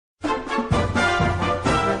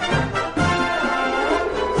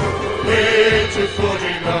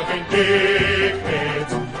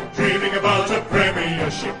dickheads, dreaming about a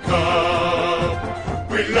Premiership Cup.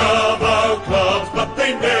 We love our clubs, but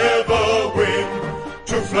they never win.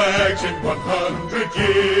 2 flags in 100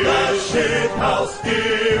 years. That shit house.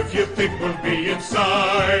 If you think we'll be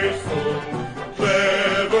insightful,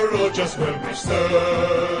 clever, or just well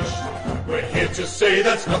researched, we're here to say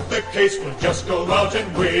that's not the case. We'll just go out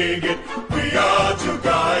and wing it. We are 2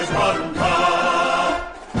 guys, 1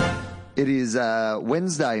 cup. It is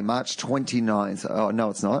Wednesday, March 29th. Oh, no,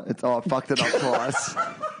 it's not. I fucked it up twice.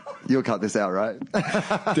 You'll cut this out, right?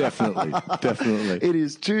 Definitely. It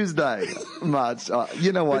is Tuesday, March.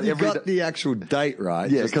 You know what? But you got the actual date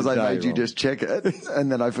right. Yeah, because I made you just check it,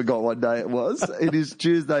 and then I forgot what day it was. It is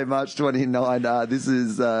Tuesday, March 29. This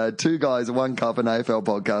is 2 Guys, 1 Cup, an AFL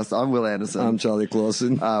podcast. I'm Will Anderson. I'm Charlie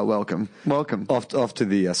Clausen. Welcome. Off to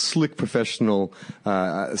the slick professional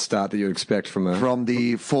start that you'd expect from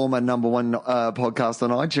the former number 1 podcast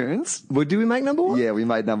on iTunes. Well, did we make number 1? Yeah, we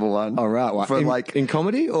made number 1. All right. Well, in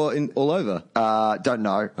comedy or all over? Don't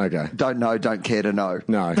know. Okay. Don't know. Don't care to know.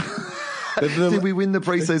 No. Did we win the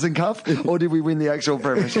pre-season cup or did we win the actual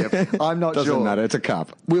premiership? I'm not sure. Doesn't matter. It's a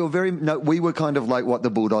cup. We were kind of like what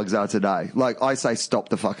the Bulldogs are today. Like I say, stop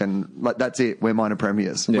the fucking, like that's it. We're minor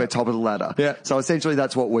premiers. Yeah. We're top of the ladder. Yeah. So essentially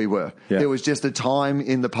that's what we were. Yeah. There was just a time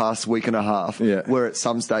in the past week and a half where at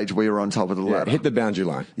some stage we were on top of the ladder. Hit the boundary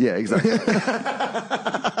line. Yeah, exactly.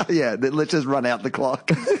 Yeah. Let's just run out the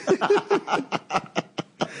clock.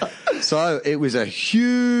 So it was a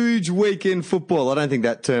huge week in football. I don't think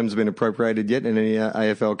that term's been appropriated yet in any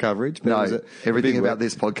AFL coverage. No, everything about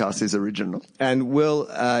this podcast is original. And Will,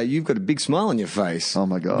 you've got a big smile on your face. Oh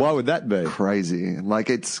my God. Why would that be? Crazy. Like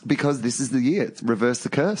it's because this is the year. It's reverse the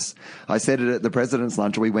curse. I said it at the President's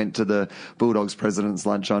Lunch. We went to the Bulldogs President's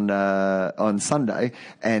Lunch on Sunday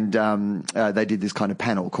and they did this kind of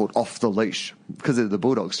panel called Off the Leash because of the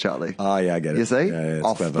Bulldogs, Charlie. Oh yeah, I get it. You see? Yeah,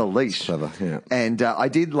 Off clever. the Leash. It's clever, yeah. And I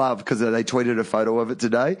did love because they tweeted a photo of it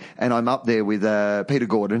today, and I'm up there with Peter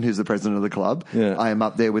Gordon, who's the president of the club. Yeah. I am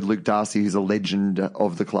up there with Luke Darcy, who's a legend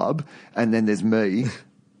of the club, and then there's me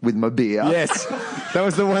with my beer. Yes, that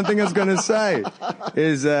was the one thing I was going to say.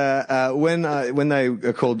 Is when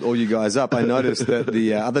they called all you guys up, I noticed that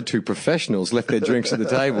the other 2 professionals left their drinks at the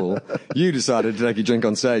table. You decided to take your drink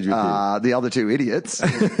on stage with you. The other 2 idiots,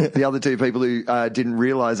 the other 2 people who didn't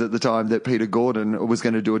realise at the time that Peter Gordon was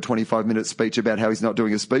going to do a 25-minute speech about how he's not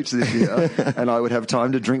doing a speech this year, and I would have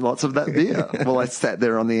time to drink lots of that beer. Well, I sat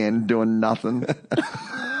there on the end doing nothing.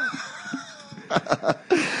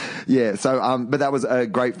 Yeah, so, but that was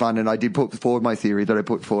great fun, and I did put forward my theory that I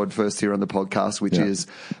put forward first here on the podcast, which is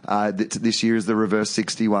this year is the reverse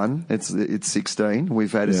 61. It's 16.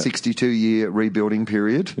 We've had a 62-year rebuilding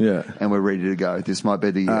period, and we're ready to go. This might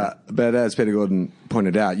be the year. But as Peter Gordon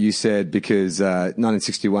pointed out, you said because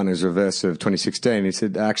 1961 is reverse of 2016. He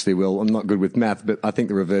said, actually, Will, I'm not good with math, but I think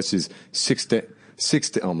the reverse is 60.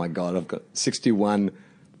 Oh, my God, I've got 61.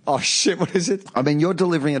 Oh, shit, what is it? I mean, you're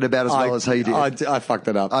delivering it about as well as he did. I fucked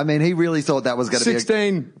it up. I mean, he really thought that was going to be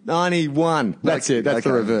 1691. That's it. That's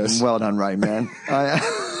the reverse. Well done, Ray, man.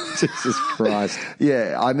 Jesus Christ.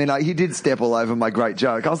 Yeah, I mean, he did step all over my great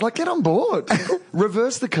joke. I was like, get on board.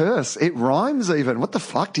 Reverse the curse. It rhymes even. What the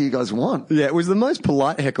fuck do you guys want? Yeah, it was the most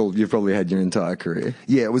polite heckle you've probably had your entire career.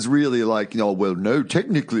 Yeah, it was really like, well, no,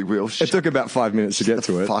 technically, Will. It took about 5 minutes to get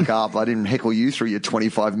to it. Fuck up. I didn't heckle you through your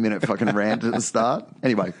 25-minute fucking rant at the start.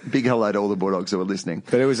 Anyway, big hello to all the Bulldogs who are listening.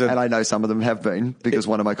 But it was and I know some of them have been because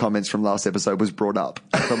one of my comments from last episode was brought up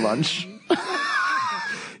for lunch.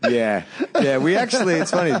 Yeah. We actually, it's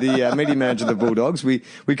funny, the media manager of the Bulldogs, we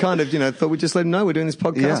kind of, thought we'd just let him know we're doing this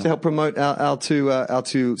podcast to help promote our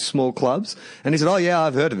 2 small clubs. And he said, oh yeah,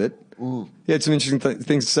 I've heard of it. Ooh. He had some interesting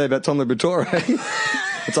things to say about Tom Liberatore.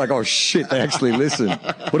 It's like, oh shit, they actually listen.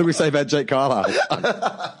 What did we say about Jake Carlisle?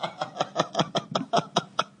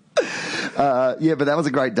 Yeah, but that was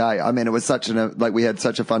a great day. I mean, it was we had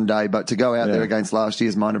such a fun day, but to go out there against last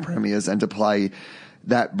year's minor premiers and to play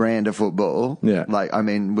that brand of football,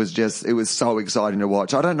 it was so exciting to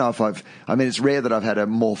watch. I don't know if it's rare that I've had a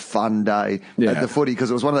more fun day at the footy because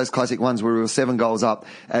it was one of those classic ones where we were 7 goals up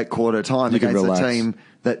at quarter time against a team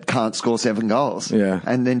that can't score 7 goals. Yeah.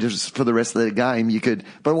 And then just for the rest of the game, you could.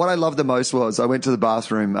 But what I loved the most was I went to the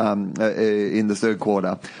bathroom in the 3rd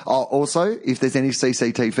quarter. Also, if there's any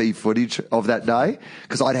CCTV footage of that day,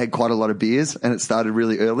 because I'd had quite a lot of beers and it started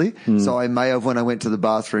really early. So I may have, when I went to the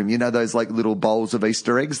bathroom, those like little bowls of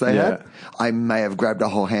Easter eggs they had? I may have grabbed a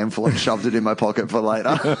whole handful and shoved it in my pocket for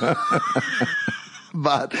later.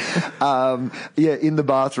 But, in the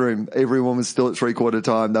bathroom, everyone was still at 3/4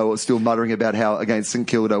 time. They were still muttering about how against St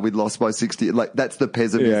Kilda we'd lost by 60. Like, that's the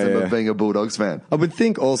pessimism of being a Bulldogs fan. I would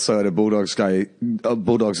think also at a Bulldogs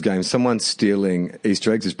game, someone stealing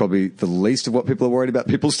Easter eggs is probably the least of what people are worried about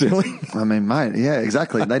people stealing. I mean, mate, yeah,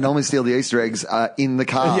 exactly. They normally steal the Easter eggs in the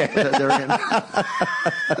car. They're in.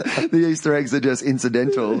 The Easter eggs are just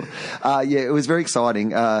incidental. It was very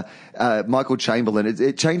exciting. Michael Chamberlain,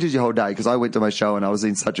 it changes your whole day, because I went to my show and I was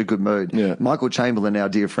in such a good mood. Yeah. Michael Chamberlain, our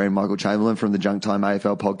dear friend Michael Chamberlain from the Junk Time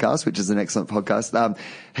AFL podcast, which is an excellent podcast,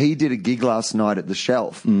 he did a gig last night at the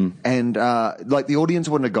Shelf, and the audience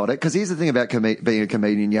wouldn't have got it, because here's the thing about being a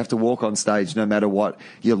comedian: you have to walk on stage no matter what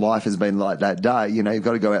your life has been like that day. You know, you've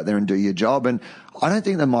got to go out there and do your job, and I don't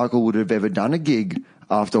think that Michael would have ever done a gig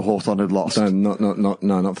after Hawthorn had lost. No,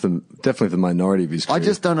 not for definitely the minority of his career. I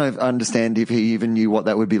just don't understand if he even knew what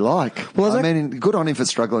that would be like. Well, I mean, good on him for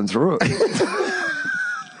struggling through it.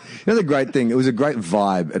 You know, the great thing, it was a great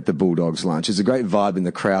vibe at the Bulldogs lunch. It was a great vibe in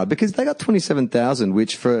the crowd, because they got 27,000,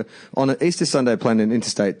 which on an Easter Sunday playing an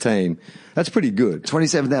interstate team, that's pretty good.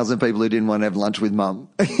 27,000 people who didn't want to have lunch with mum.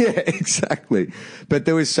 Yeah, exactly. But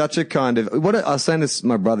there was such a kind of, what I was saying to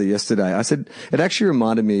my brother yesterday, I said, it actually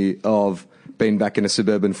reminded me of being back in a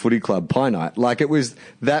suburban footy club, Pie Night. Like, it was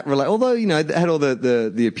that, although, you know, it had all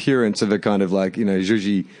the appearance of a kind of like, you know,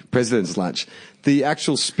 zhuzhy president's lunch. The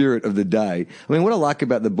actual spirit of the day. I mean, what I like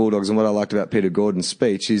about the Bulldogs and what I liked about Peter Gordon's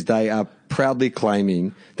speech is they are proudly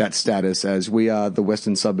claiming that status as we are the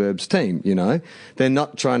Western Suburbs team, you know. They're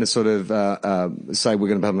not trying to sort of say we're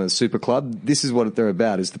going to become a super club. This is what they're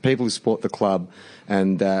about, is the people who support the club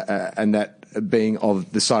and that being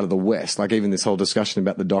of the side of the West. Like, even this whole discussion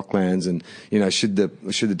about the Docklands and, you know, should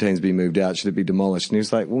the teams be moved out? Should it be demolished? And he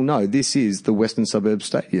was like, well, no, this is the Western Suburbs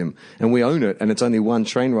Stadium and we own it, and it's only one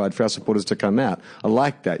train ride for our supporters to come out. I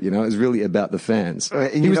like that, you know. It was really about the fans.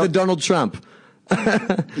 He was the Donald Trump.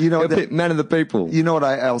 You know, man of the people. You know what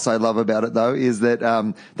I also love about it, though, is that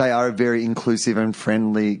they are a very inclusive and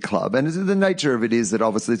friendly club, and the nature of it is that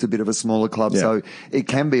obviously it's a bit of a smaller club, so it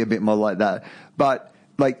can be a bit more like that. But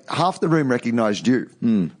like, half the room recognised you,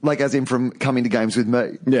 like, as in from coming to games with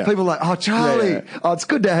me. Yeah. People are like, oh, Charlie, oh, it's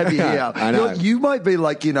good to have you here. I know. You might be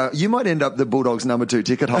like, you know, you might end up the Bulldogs' number 2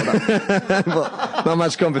 ticket holder. Well, not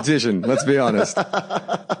much competition, let's be honest.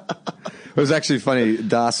 It was actually funny.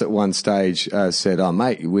 Das at one stage said, oh,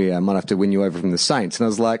 mate, we might have to win you over from the Saints. And I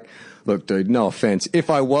was like, look, dude, no offence. If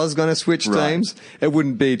I was going to switch teams, it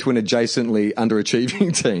wouldn't be to an adjacently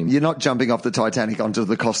underachieving team. You're not jumping off the Titanic onto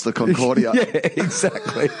the Costa Concordia. Yeah,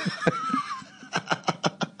 exactly.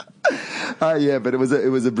 But it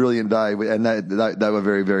was a brilliant day, and they were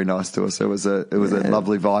very, very nice to us. It was a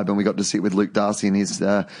lovely vibe, and we got to sit with Luke Darcy and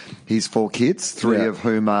his 4 kids, 3 of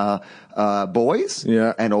whom are boys,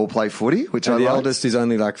 and all play footy, which and I the like. eldest is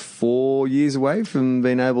only like 4 years away from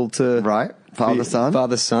being able to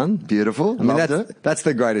father-son. Beautiful. I mean, that's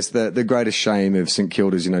the greatest shame of St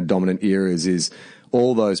Kilda's, you know, dominant eras is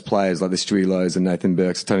all those players like the Strelos and Nathan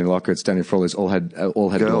Burks, Tony Locketts, Daniel Frawley's all had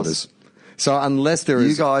daughters. So unless there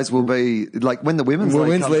is... You guys will be, like, when the Women's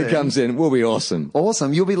League comes in, we'll be awesome.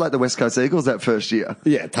 Awesome. You'll be like the West Coast Eagles that first year.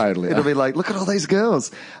 Yeah, totally. It'll be like, look at all these girls.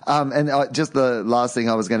 Just the last thing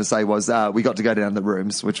I was going to say was we got to go down the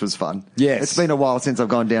rooms, which was fun. Yes. It's been a while since I've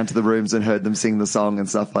gone down to the rooms and heard them sing the song and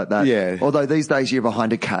stuff like that. Yeah. Although these days you're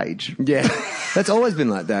behind a cage. Yeah. That's always been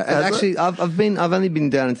like that. And actually, I've only been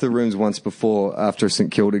down into the rooms once before after a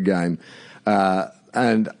St Kilda game.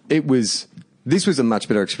 And this was a much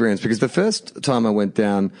better experience because the first time I went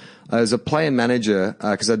down, as a player manager,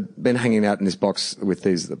 because I'd been hanging out in this box with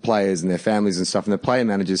these players and their families and stuff, and the player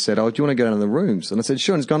manager said, oh, do you want to go down to the rooms? And I said,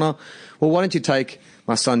 sure. And he's gone, oh, well, why don't you take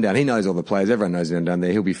my son down? He knows all the players. Everyone knows him down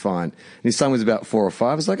there. He'll be fine. And his son was about 4 or 5.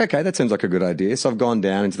 I was like, okay, that seems like a good idea. So I've gone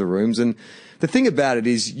down into the rooms, and the thing about it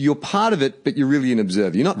is you're part of it, but you're really an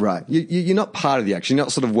observer. You're not right. You're not part of the action. You're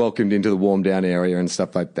not sort of welcomed into the warm down area and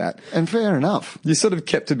stuff like that. And fair enough. You're sort of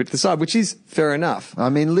kept a bit to the side, which is fair enough. I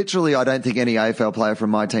mean, literally, I don't think any AFL player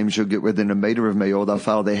from my team should get within a metre of me or they'll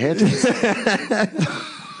fail their hair test.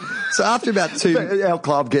 So after about 2... Our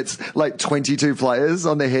club gets like 22 players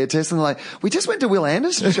on their hair test and they're like, we just went to Will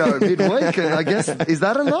Anderson's show midweek and I guess, is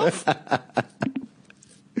that enough?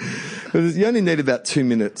 You only need about 2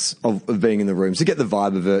 minutes of being in the room to get the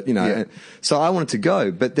vibe of it, you know. Yeah. So I wanted to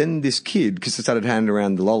go, but then this kid, because I started handing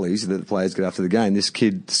around the lollies that the players get after the game, this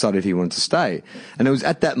kid decided he wanted to stay. And it was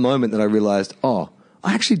at that moment that I realised, oh,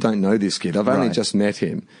 I actually don't know this kid. I've only just met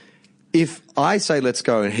him. If I say let's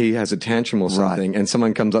go and he has a tantrum or something and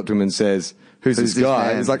someone comes up to him and says, who's this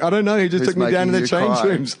guy? man? He's like, I don't know. He just took me down to the change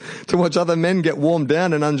rooms to watch other men get warmed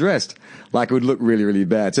down and undressed. Like, it would look really, really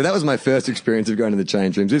bad. So that was my first experience of going to the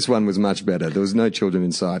change rooms. This one was much better. There was no children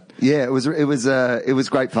in sight. Yeah, it was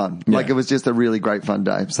great fun. Like, it was just a really great fun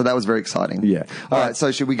day. So that was very exciting. Yeah. All right.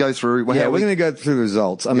 So should we go through? We're going to go through the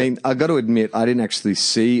results. I mean, I've got to admit, I didn't actually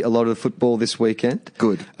see a lot of football this weekend.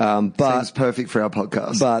 Good. But seems perfect for our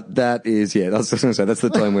podcast. But that is, I was going to say, that's the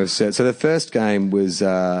time we've set. So the first game was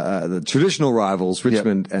the traditional rivals,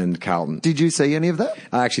 Richmond and Carlton. Did you see any of that?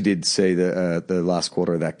 I actually did see the last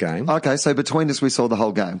quarter of that game. Okay, so between us, we saw the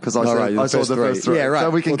whole game because I saw the first three. Yeah, right.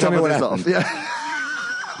 So we can cover this off. Yeah.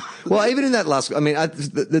 Well, even in that last, I mean,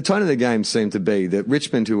 the tone of the game seemed to be that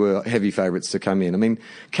Richmond, who were heavy favourites to come in. I mean,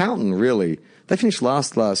 Carlton really, they finished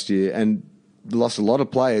last year and lost a lot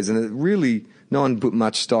of players, and it really, no one put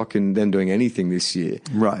much stock in them doing anything this year.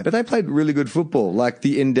 Right. But they played really good football. Like,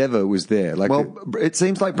 the endeavour was there. Like, well, it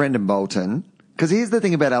seems like Brendan Bolton. Because here's the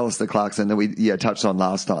thing about Alistair Clarkson that we touched on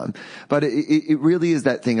last time, but it really is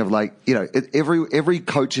that thing of like, you know, every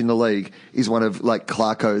coach in the league is one of like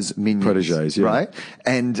Clarko's minions, proteges, right?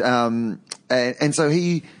 And so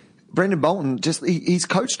Brendan Bolton he's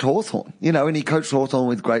coached Hawthorn, you know, and he coached Hawthorn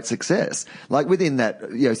with great success, like within that,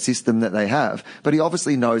 you know, system that they have, but he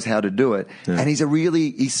obviously knows how to do it. Yeah. And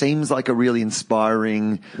he seems like a really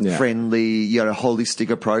inspiring, friendly, you know, holistic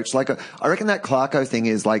approach. Like, I reckon that Clarko thing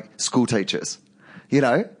is like school teachers, you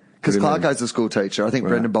know? Because Clarko's a school teacher. I think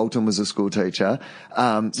Brendan Bolton was a school teacher.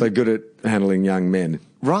 So good at handling young men.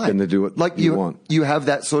 Right. And to do what like you want. You have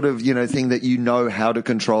that sort of, you know, thing that you know how to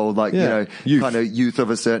control, like, you know, kind of youth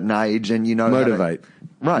of a certain age, and you know motivate.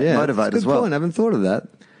 Motivate as well. Good point. I haven't thought of that.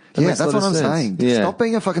 That's what I'm saying. Yeah. Stop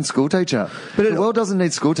being a fucking school teacher. But the world doesn't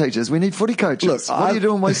need school teachers. We need footy coaches. Look, what are you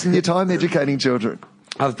doing wasting your time educating children?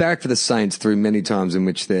 I've barracked for the Saints through many times in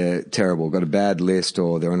which they're terrible, got a bad list,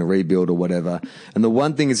 or they're on a rebuild or whatever. And the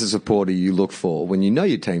one thing as a supporter you look for when you know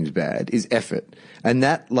your team's bad is effort. And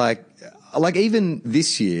that, like even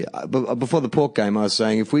this year, before the Port game, I was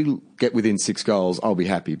saying if we get within 6 goals, I'll be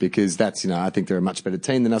happy, because that's, you know, I think they're a much better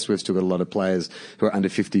team than us. We've still got a lot of players who are under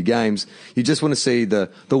 50 games. You just want to see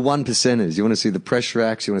the 1%ers. You want to see the pressure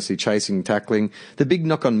acts. You want to see chasing, tackling. The big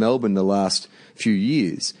knock on Melbourne the last few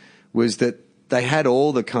years was that they had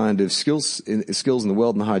all the kind of skills in the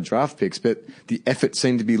world and the high draft picks, but the effort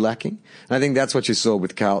seemed to be lacking. And I think that's what you saw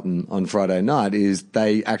with Carlton on Friday night, is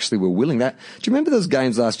they actually were willing that. Do you remember those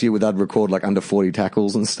games last year where they'd record like under 40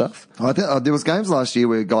 tackles and stuff? There was games last year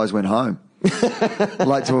where guys went home.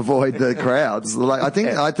 Like, to avoid the crowds. Like,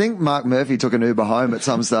 I think Mark Murphy took an Uber home at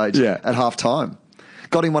some stage at half time.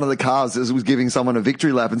 Got in one of the cars that was giving someone a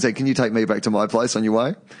victory lap and said, "Can you take me back to my place on your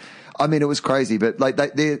way?" I mean, it was crazy, but like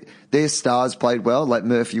their stars played well. Like,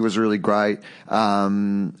 Murphy was really great.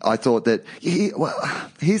 I thought that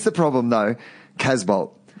here's the problem though,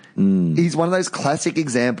 Casbolt. He's one of those classic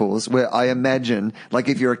examples where I imagine, like,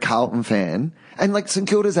 if you're a Carlton fan, and like St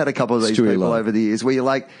Kilda's had a couple of these people over the years where you're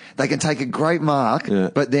like, they can take a great mark,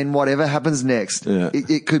 but then whatever happens next,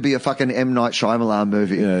 it could be a fucking M. Night Shyamalan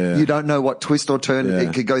movie. You don't know what twist or turn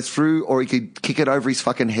it could go through, or he could kick it over his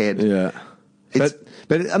fucking head.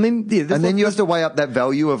 But I mean, and then you have to weigh up that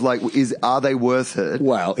value of like, are they worth it?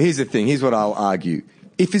 Well, here's the thing. Here's what I'll argue.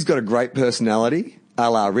 If he's got a great personality, a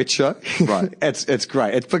la Richo, right? it's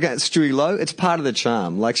great. It's Stewie Lowe. It's part of the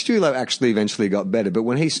charm. Like, Stewie Lowe actually eventually got better, but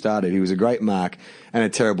when he started, he was a great mark and a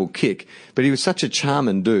terrible kick. But he was such a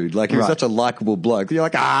charming dude. Like, he was such a likable bloke. You're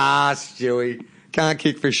like, Stewie, can't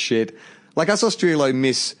kick for shit. Like, I saw Stewie Lowe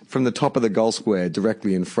miss from the top of the goal square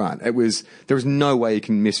directly in front. There was no way he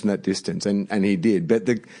can miss from that distance, and he did. But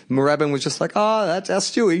the Moorabbin was just like, that's our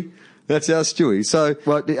Stewie. That's our Stewie. So,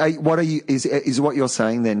 is what you're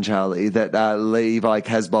saying then, Charlie, that Levi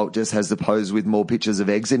Casbolt just has the pose with more pictures of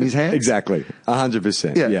eggs in his hand? Exactly.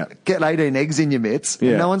 100%. Yeah. Get 18 eggs in your mitts,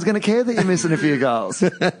 and no one's going to care that you're missing a few goals.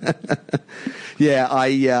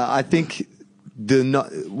 I think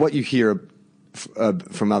what you hear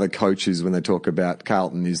from other coaches when they talk about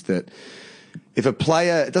Carlton is that if a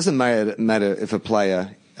player, it doesn't matter if a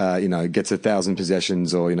player, gets 1,000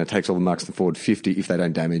 possessions or, takes all the marks to forward 50 if they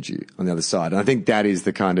don't damage you on the other side. And I think that is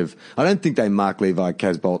the kind of, I don't think they mark Levi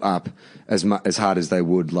Casbolt up as hard as they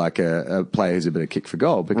would like a player who's a bit of kick for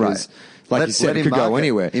goal, because like you said, it could go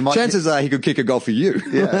anywhere. Chances are he could kick a goal for you.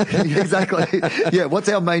 Yeah, exactly. Yeah, what's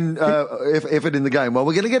our main effort in the game? Well,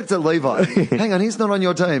 we're going to get it to Levi. Hang on, he's not on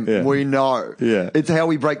your team. Yeah. We know. Yeah. It's how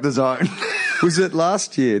we break the zone. Was it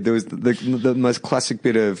last year? There was the most classic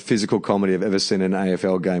bit of physical comedy I've ever seen in an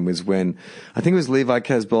AFL game was when, I think it was Levi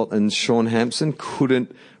Casbolt and Sean Hampson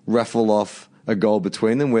couldn't raffle off a goal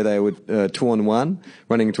between them where they were 2-on-1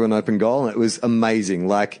 running into an open goal, and it was amazing.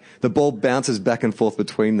 Like, the ball bounces back and forth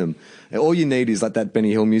between them. And all you need is like that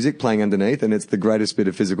Benny Hill music playing underneath, and it's the greatest bit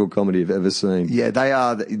of physical comedy I've ever seen. Yeah, they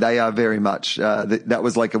are very much, that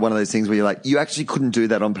was like one of those things where you're like, you actually couldn't do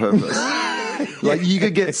that on purpose. Like, you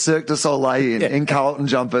could get Cirque du Soleil in Carlton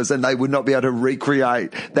jumpers and they would not be able to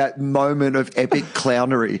recreate that moment of epic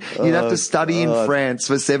clownery. You'd have to study in France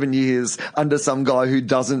for 7 years under some guy who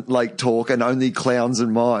doesn't like talk and only clowns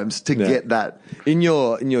and mimes to get that. In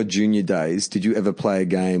your junior days, did you ever play a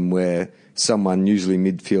game where someone, usually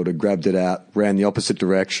midfielder, grabbed it out, ran the opposite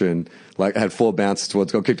direction, like had 4 bounces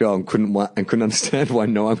towards goal, kicked it out, and couldn't understand why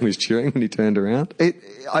no one was cheering when he turned around?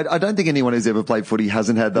 I don't think anyone who's ever played footy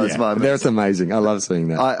hasn't had those moments. That's amazing. I love seeing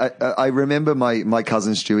that. I remember my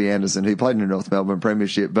cousin Stewie Anderson, who played in the North Melbourne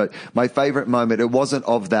Premiership, but my favourite moment, it wasn't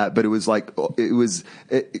of that, but it was like, it was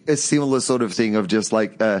a similar sort of thing of just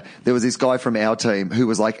like, there was this guy from our team who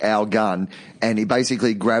was like our gun, and he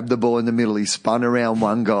basically grabbed the ball in the middle, he spun around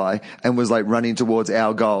one guy and was like running towards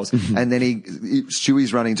our goals, and then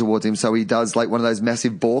Stewie's running towards him, so he does like one of those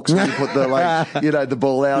massive balks where you put the like, the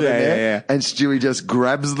ball out in there, and Stewie just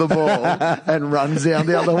grabs the ball and runs down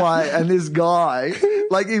the other way, and this guy,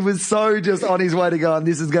 like, he was so just on his way to go, and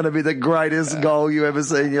this is going to be the greatest goal you ever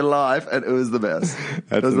see in your life, and it was the best.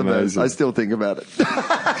 It was the amazing. best. I still think about it.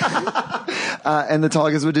 And the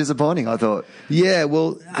Tigers were disappointing, I thought. Yeah,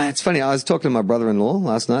 well, it's funny. I was talking to my brother-in-law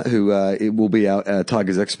last night, who it will be our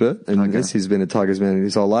Tigers expert, and he's been a Tigers man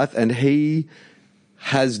his whole life, and he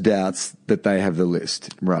has doubts that they have the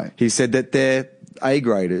list. Right. He said that their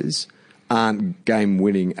A-graders aren't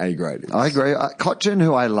game-winning A-graders. I agree. Cotchin,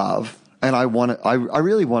 who I love, and I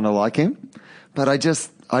really want to like him, but I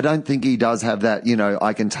don't think he does have that,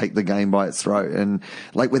 I can take the game by its throat. And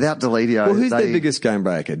like, without Deledio. Well, who's their biggest game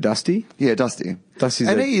breaker? Dusty? Yeah, Dusty.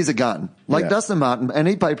 He is a gun. Like, Dustin Martin, and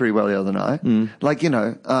he played pretty well the other night. Like,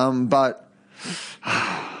 but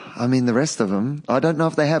I mean, the rest of them, I don't know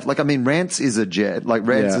if they have. Like, I mean, Rance is a jet. Like,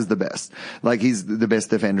 Rance is the best. Like, he's the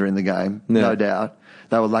best defender in the game, no doubt.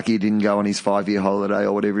 They were lucky he didn't go on his 5-year holiday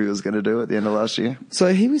or whatever he was going to do at the end of last year.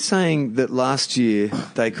 So he was saying that last year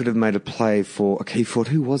they could have made a play for a key forward.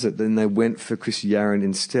 Who was it? Then they went for Chris Yarran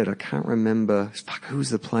instead. I can't remember. Fuck, who was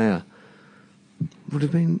the player? Would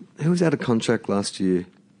have been, who was out of contract last year?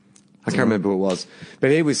 I can't remember who it was.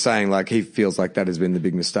 But he was saying, like, he feels like that has been the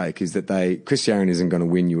big mistake, is that Chris Yarran isn't going to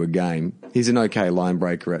win you a game. He's an okay line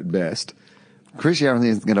breaker at best. Chris Yarran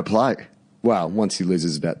isn't going to play. Well, once he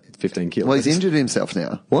loses about 15 kilos. Well, he's injured himself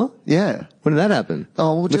now. What? Yeah. When did that happen?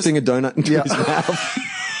 Oh, well, lifting a donut into his mouth.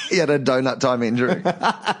 He had a donut time injury.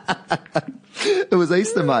 It was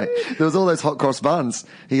Easter, mate. There was all those hot cross buns.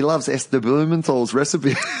 He loves Esther Blumenthal's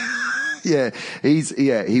recipe.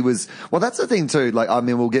 He was, well, that's the thing too. Like, I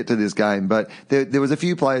mean, we'll get to this game, but there was a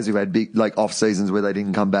few players who had big, like, off seasons where they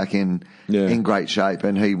didn't come back in great shape,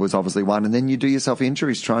 and he was obviously one. And then you do yourself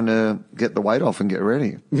injuries trying to get the weight off and get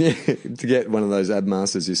ready. Yeah, to get one of those ab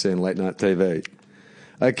masters you see in late night TV.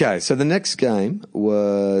 Okay, so the next game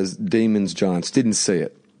was Demons Giants. Didn't see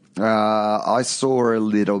it. I saw a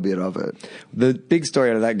little bit of it. The big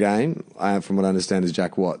story out of that game, from what I understand, is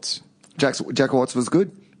Jack Watts. Jack Watts was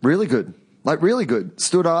good. Really good. Like, really good.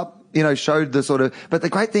 Stood up, showed the sort of, but the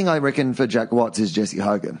great thing I reckon for Jack Watts is Jesse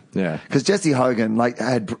Hogan. Yeah. Because Jesse Hogan, like,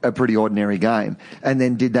 had a pretty ordinary game and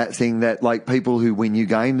then did that thing that, like, people who win you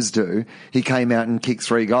games do. He came out and kicked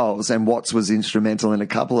 3 goals, and Watts was instrumental in a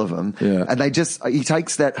couple of them. Yeah. And he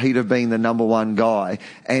takes that heat of being the number one guy,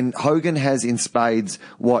 and Hogan has in spades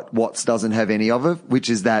what Watts doesn't have any of it, which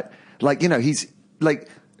is that, like, he's, like,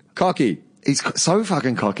 cocky. He's so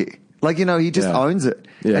fucking cocky. Like, he just owns it.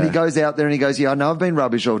 Yeah. And he goes out there and he goes, I know I've been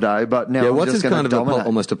rubbish all day, but now I'm just going to dominate. Kind of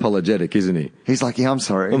almost apologetic, isn't he? He's like, I'm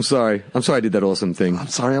sorry. I'm sorry I did that awesome thing. I'm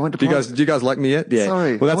sorry, I went to Do you guys like me yet? Yeah.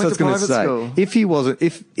 Sorry. Well, that's what I was going to say. School. If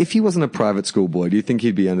he wasn't a private school boy, do you think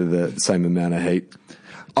he'd be under the same amount of heat?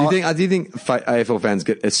 Do you think AFL fans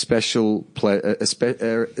get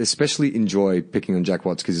especially enjoy picking on Jack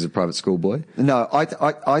Watts because he's a private school boy? No,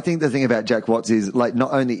 I think the thing about Jack Watts is, like,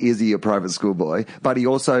 not only is he a private school boy, but he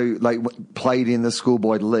also, like, played in the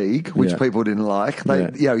schoolboy league, which people didn't like.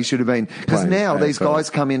 He should have been, because now AFL. These guys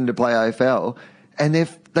come in to play AFL and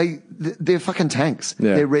they're fucking tanks.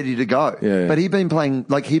 Yeah. They're ready to go. Yeah. But he's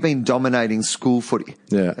been dominating school footy,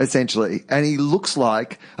 essentially. And he looks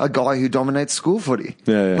like a guy who dominates school footy.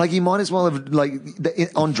 Yeah. Like, he might as well have,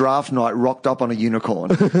 on draft night, rocked up on a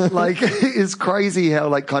unicorn. Like, it's crazy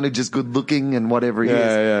how, kind of just good looking and whatever he is.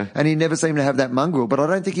 Yeah. And he never seemed to have that mongrel, but I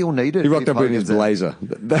don't think he'll need it. He rocked up in his blazer.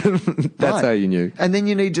 That's how you knew. And then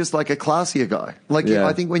you need just a classier guy.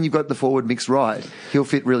 I think when you've got the forward mix right, he'll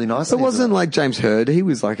fit really nicely. It wasn't like James Hird. He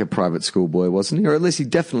was like a private school boy, wasn't he? Or at least he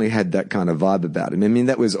definitely had that kind of vibe about him. I mean,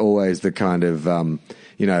 that was always the kind of,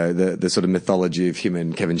 the sort of mythology of him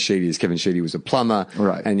and Kevin Sheedy. Kevin Sheedy was a plumber.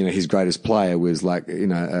 Right. And, his greatest player was a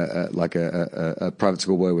private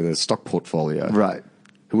school boy with a stock portfolio. Right.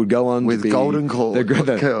 Who would go on with to be golden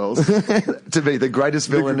curls to be the greatest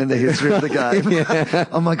villain in the history of the game. Yeah.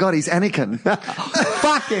 Oh my God, he's Anakin.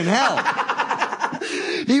 Fucking hell.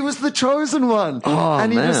 He was the chosen one,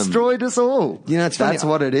 and he destroyed us all. It's funny. That's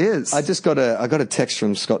what it is. I got a text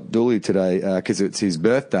from Scott Dooley today because it's his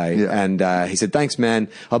birthday, and he said, "Thanks, man.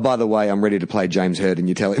 Oh, by the way, I'm ready to play James Hird in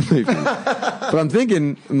your telly movie." But I'm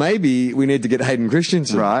thinking maybe we need to get Hayden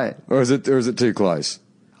Christensen, right? Or is it too close?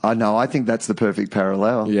 I think that's the perfect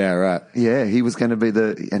parallel. Yeah, right. Yeah, he was going to be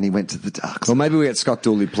and he went to the dark side. Well, maybe we get Scott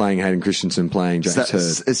Dooley playing Hayden Christensen playing James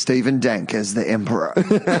Hird. Stephen Dank as the Emperor.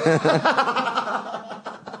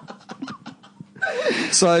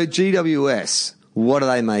 So, GWS, what do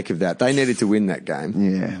they make of that? They needed to win that game.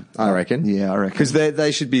 Yeah. I reckon. Yeah, I reckon. Because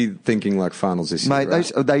they should be thinking like finals this year.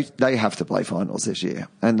 Mate, right? they have to play finals this year.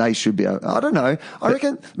 And they should be, I don't know. I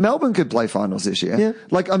reckon Melbourne could play finals this year. Yeah.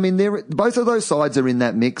 Both of those sides are in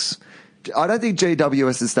that mix. I don't think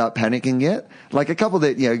GWS has start panicking yet. Like a couple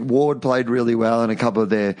that, Ward played really well and a couple of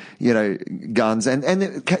their, guns.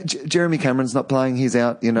 And Jeremy Cameron's not playing. He's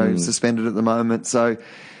out, suspended at the moment. So,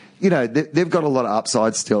 they've got a lot of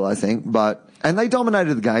upside still, I think, and they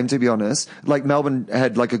dominated the game, to be honest. Like, Melbourne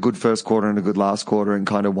had a good first quarter and a good last quarter and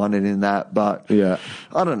kind of won it in that, but I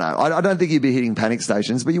don't know. I don't think you'd be hitting panic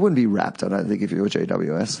stations, but you wouldn't be wrapped, I don't think, if you were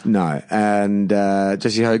GWS. No. And,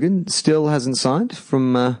 Jesse Hogan still hasn't signed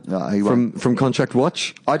from contract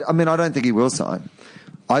watch? I don't think he will sign.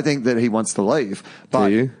 I think that he wants to leave. But,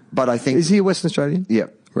 do you? But I think... Is he a Western Australian?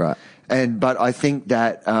 Yep. Right. But I think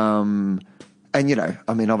that,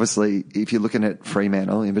 obviously, if you're looking at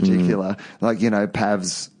Fremantle in particular,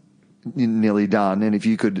 Pav's nearly done. And if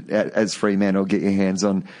you could, as Fremantle, get your hands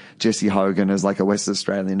on Jesse Hogan as a West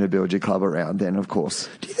Australian to build your club around, then of course.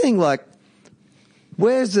 Do you think,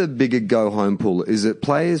 where's the bigger go-home pool? Is it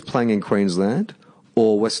players playing in Queensland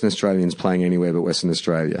or Western Australians playing anywhere but Western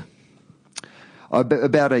Australia?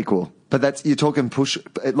 About equal. But you're talking push,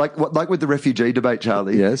 like with the refugee debate,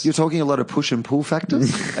 Charlie. Yes. You're talking a lot of push and pull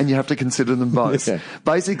factors, and you have to consider them both. Yeah.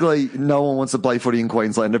 Basically, no one wants to play footy in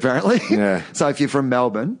Queensland, apparently. Yeah. So if you're from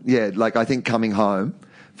Melbourne, I think coming home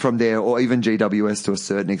from there, or even GWS to a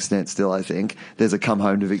certain extent still, I think there's a come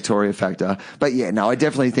home to Victoria factor. But I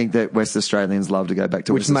definitely think that West Australians love to go back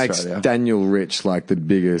to West Australia. Which makes Daniel Rich the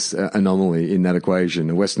biggest anomaly in that equation.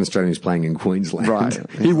 A Western Australian is playing in Queensland. Right.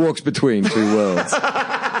 He walks between two worlds.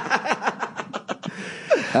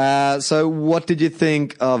 So what did you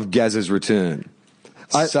think of Gaz's return?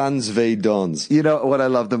 Suns v Dons. You know what I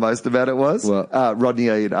loved the most about it was? Rodney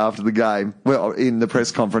Eade after the game, in the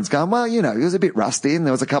press conference going, he was a bit rusty and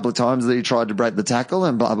there was a couple of times that he tried to break the tackle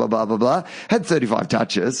and blah, blah, blah, blah, blah. Had 35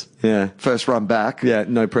 touches. Yeah. First run back. Yeah,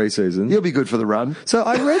 no preseason. He'll be good for the run. So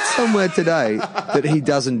I read somewhere today that he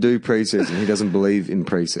doesn't do preseason. He doesn't believe in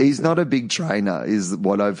preseason. He's not a big trainer is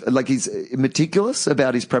what he's meticulous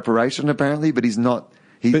about his preparation apparently, but he's not.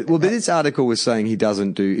 But this article was saying he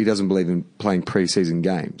doesn't believe in playing pre-season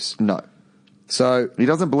games. No. So he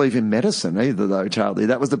doesn't believe in medicine either, though, Charlie.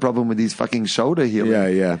 That was the problem with his fucking shoulder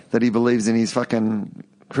healing. Yeah. That he believes in his fucking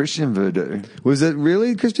Christian voodoo. Was it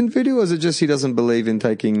really Christian voodoo, or is it just he doesn't believe in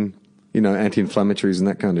taking, anti-inflammatories and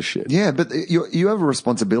that kind of shit? Yeah, but you have a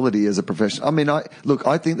responsibility as a professional.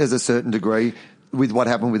 I think there's a certain degree with what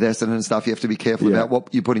happened with Essendon and stuff, you have to be careful about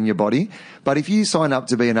what you put in your body. But if you sign up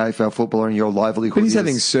to be an AFL footballer and your livelihood But he's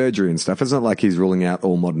having surgery and stuff. It's not like he's ruling out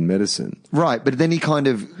all modern medicine. Right, but then he kind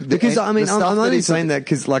of... Because, I'm only saying that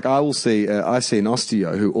because, I see an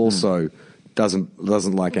osteo who also doesn't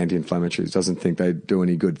like anti-inflammatories, doesn't think they do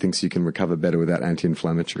any good, thinks you can recover better without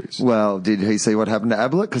anti-inflammatories. Well, did he see what happened to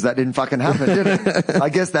Ablett? Because that didn't fucking happen, did it? I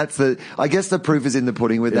guess the proof is in the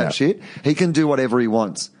pudding with that shit. He can do whatever he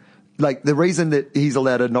wants. like the reason that he's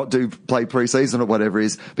allowed to not play preseason or whatever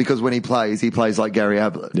is because when he plays like Gary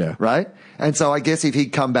Ablett. Yeah. Right? And so I guess if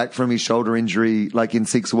he'd come back from his shoulder injury like in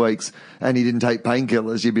 6 weeks and he didn't take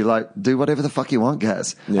painkillers, you'd be like, do whatever the fuck you want,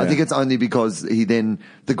 Gaz. Yeah. I think it's only because he then,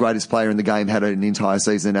 the greatest player in the game, had an entire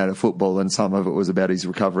season out of football, and some of it was about his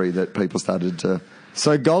recovery that people started to.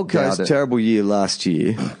 So Gold Coast, terrible year last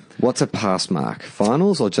year. What's a pass mark?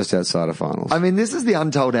 Finals or just outside of finals? I mean, this is the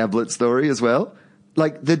untold Ablett story as well.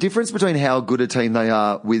 Like, the difference between how good a team they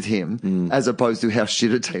are with him as opposed to how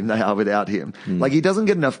shit a team they are without him. Like, he doesn't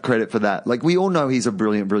get enough credit for that. Like, we all know he's a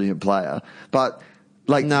brilliant, brilliant player. But,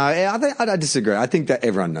 like... No, I disagree. I think that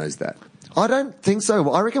everyone knows that. I don't think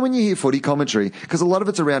so. I reckon when you hear footy commentary, because a lot of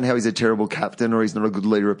it's around how he's a terrible captain or he's not a good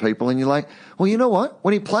leader of people, and you're like, well, you know what?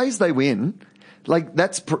 When he plays, they win. Like,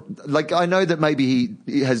 I know that maybe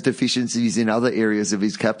he has deficiencies in other areas of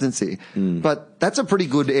his captaincy, but that's a pretty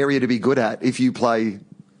good area to be good at if you play.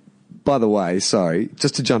 By the way, sorry,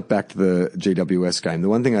 just to jump back to the GWS game, the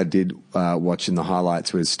one thing I did watch in the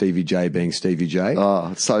highlights was Stevie J being Stevie J.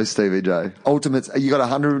 Oh, so Stevie J. Ultimate, you got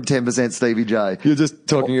 110% Stevie J. You're just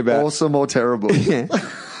talking about... Awesome or terrible. Yeah.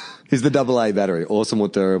 He's the AA battery, awesome or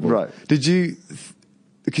terrible. Right. Did you...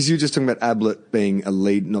 Because you were just talking about Ablett being a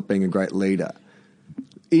lead, not being a great leader.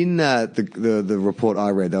 In the report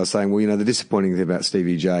I read, they were saying, well, you know, the disappointing thing about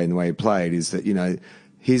Stevie J and the way he played is that, you know,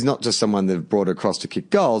 he's not just someone they've brought across to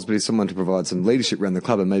kick goals, but he's someone to provide some leadership around the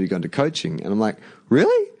club and maybe go into coaching. And I'm like,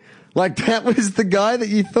 really? Like, that was the guy that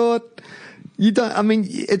you thought? You don't, I mean,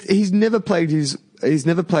 he's never played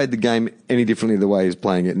the game any differently the way he's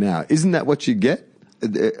playing it now. Isn't that what you get?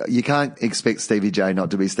 You can't expect Stevie J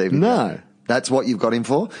not to be Stevie J. No. That's what you've got him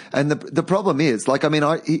for. And the problem is, like, I mean,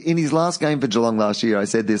 in his last game for Geelong last year, I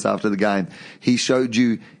said this after the game, he showed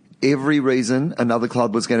you every reason another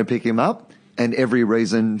club was going to pick him up and every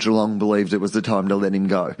reason Geelong believed it was the time to let him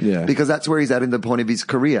go. Yeah. Because that's where he's at in the point of his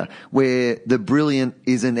career, where the brilliant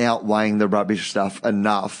isn't outweighing the rubbish stuff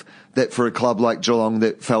enough that for a club like Geelong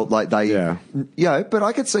that felt like they... Yeah. But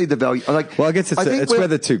I could see the value. Like, well, I guess it's where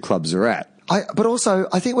the two clubs are at. But also,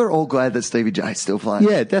 I think we're all glad that Stevie J is still playing.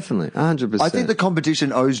 Yeah, definitely. 100%. I think the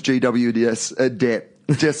competition owes GWS a debt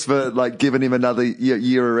just for, like, giving him another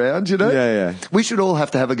year around, you know? Yeah. We should all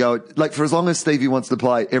have to have a go. Like, for as long as Stevie wants to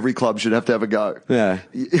play, every club should have to have a go. Yeah.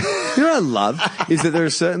 You know what I love is that there are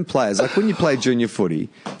certain players, like when you play junior footy,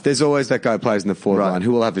 there's always that guy who plays in the forward line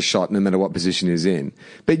who will have a shot no matter what position he's in.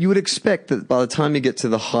 But you would expect that by the time you get to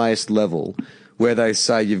the highest level, where they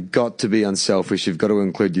say you've got to be unselfish, you've got to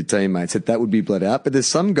include your teammates, that would be bled out. But there's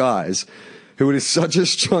some guys who it is such a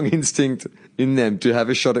strong instinct in them to have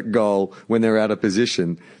a shot at goal when they're out of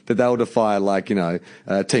position that they'll defy, like, you know,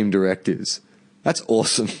 team directives. That's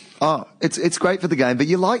awesome. Oh, it's great for the game, but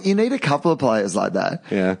you need a couple of players like that.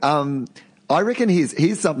 Yeah. I reckon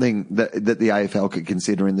here's something that the AFL could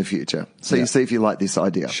consider in the future. So you see if you like this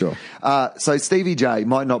idea. Sure. So Stevie J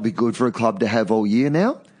might not be good for a club to have all year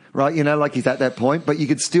now. Right, you know, like he's at that point, but you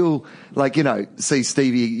could still, like, you know, see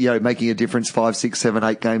Stevie, you know, making a difference 5, 6, 7,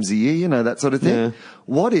 8 games a year, you know, that sort of thing. Yeah.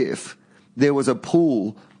 What if there was a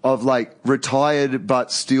pool of, like, retired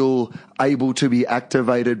but still able to be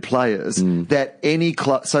activated players that any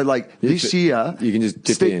club, so, like, this year, you can just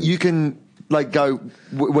dip in. You can, like, go,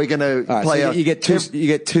 we're going to play. So you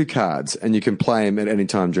get two cards and you can play them at any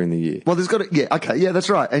time during the year. Well, there's got to, that's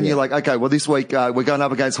right. And you're like, okay, well, this week we're going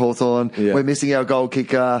up against Hawthorn. Yeah. We're missing our goal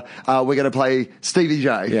kicker. We're going to play Stevie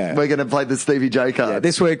J. Yeah. We're going to play the Stevie J card. Yeah,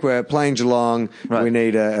 this week we're playing Geelong. Right. We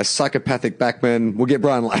need a psychopathic backman. We'll get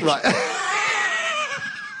Brian Lake. Right.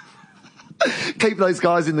 Keep those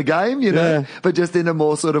guys in the game, you know, but just in a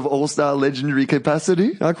more sort of all-star legendary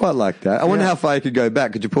capacity. I quite like that. I wonder how far you could go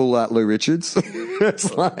back. Could you pull out Lou Richards?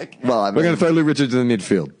 It's like, well, I mean, we're going to throw Lou Richards in the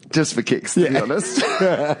midfield. Just for kicks, to be honest.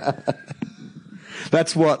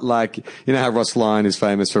 That's what, like, you know how Ross Lyon is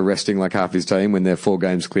famous for resting like half his team when they're 4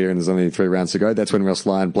 games clear and there's only 3 rounds to go? That's when Ross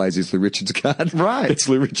Lyon plays his Lou Richards card. Right. It's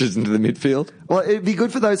Lou Richards into the midfield. Well, it'd be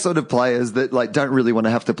good for those sort of players that, like, don't really want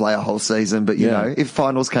to have to play a whole season, but, you know, if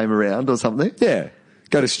finals came around or something. Yeah.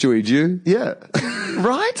 Go to Stewie Dew. Yeah.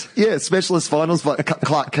 Right? Yeah, specialist finals like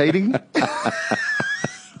Clark Keating.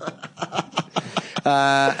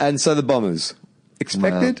 And so the Bombers.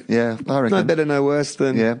 Expected? Yeah, I reckon. No better, no worse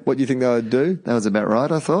than what you think they would do. That was about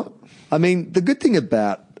right, I thought. I mean, the good thing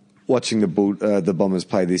about watching the Bombers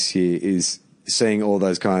play this year is seeing all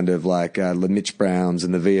those kind of like the Mitch Browns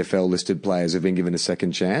and the VFL listed players who've been given a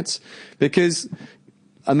second chance. Because,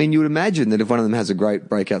 I mean, you would imagine that if one of them has a great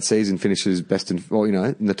breakout season, finishes best in, well, you know,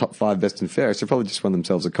 in the top 5 best and fairest, they've probably just won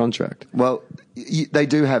themselves a contract. Well, they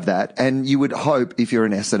do have that. And you would hope, if you're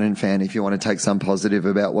an Essendon fan, if you want to take some positive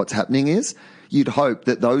about what's happening is, you'd hope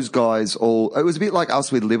that those guys it was a bit like us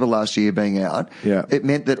with Liver last year being out. Yeah. It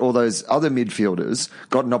meant that all those other midfielders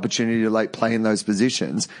got an opportunity to like play in those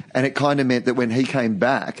positions. And it kind of meant that when he came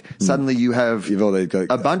back, suddenly you have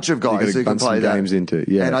a bunch of guys who can play that. Games into,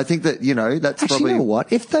 yeah. And I think that, that's actually, probably. You know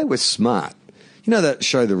what? If they were smart, that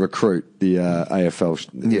show The Recruit, the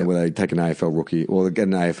AFL, where they take an AFL rookie or they get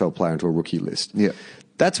an AFL player into a rookie list. Yeah.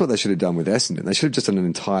 That's what they should have done with Essendon. They should have just done an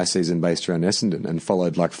entire season based around Essendon and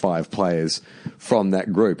followed like 5 players from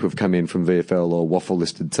that group who've come in from VFL or Waffle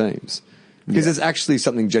listed teams. Because there's actually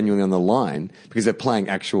something genuinely on the line because they're playing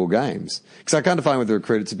actual games. Because I kind of find with The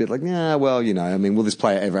Recruit, it's a bit like, will this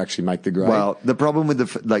player ever actually make the grade? Well, the problem with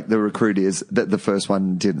the Recruit is that the first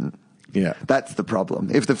one didn't. Yeah. That's the problem.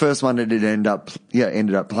 If the first one ended up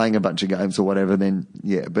playing a bunch of games or whatever, then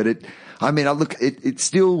but it's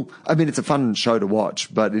still, it's a fun show to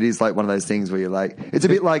watch, but it is like one of those things where you're like, it's a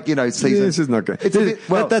bit like, season. This is not good. It's a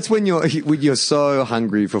bit, that's when you're so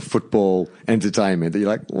hungry for football entertainment that you're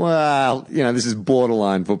like, well, this is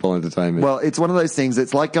borderline football entertainment. Well, it's one of those things.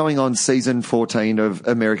 It's like going on season 14 of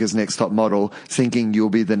America's Next Top Model thinking you'll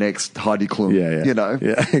be the next Heidi Klum. Yeah.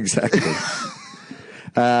 Yeah, exactly.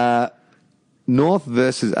 North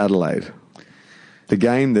versus Adelaide, the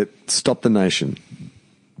game that stopped the nation.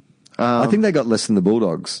 I think they got less than the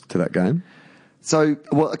Bulldogs to that game. So,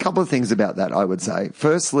 a couple of things about that, I would say.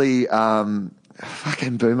 Firstly,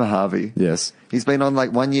 fucking Boomer Harvey. Yes. He's been on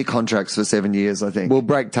like 1-year contracts for 7 years, I think. Will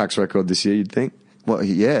break tax record this year, you'd think? Well,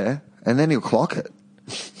 yeah. And then he'll clock it.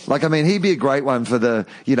 He'd be a great one for the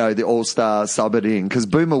all-star subbing because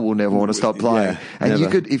Boomer will never want to stop playing. And never. you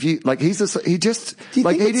could, if you, he just, do you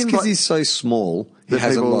think it's because he's so small, he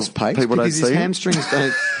hasn't lost pace? People because don't his see hamstrings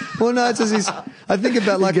don't. Well, no, it's just I think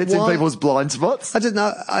about he gets in people's blind spots. I don't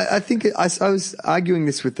know. I think I was arguing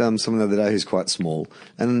this with someone the other day who's quite small,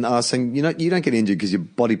 and I was saying, you don't get injured because your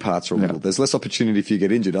body parts are little. There's less opportunity if you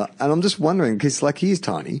get injured, and I'm just wondering because he's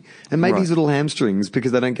tiny, and maybe his little hamstrings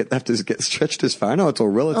because they don't have to get stretched as far. I know it's all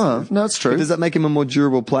relative. Oh, no, it's true. But does that make him a more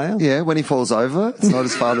durable player? Yeah, when he falls over, it's not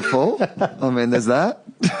as far to fall. There's that.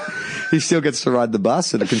 He still gets to ride the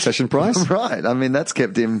bus at a concession price. Right. That's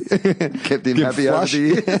kept him happy over the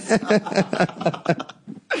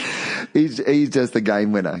years. He's just a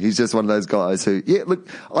game winner. He's just one of those guys who, look,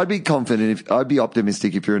 I'd be confident I'd be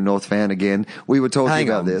optimistic if you're a North fan again. We were talking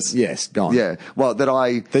about this. Yes, go on. Yeah. Well,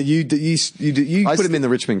 you put him in the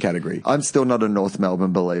Richmond category. I'm still not a North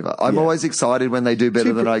Melbourne believer. I'm always excited when they do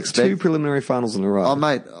better than I expect. 2 preliminary finals in a row. Oh,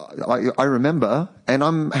 mate, I remember, and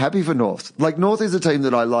I'm happy for North. North is a team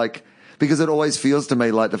that I like. Because it always feels to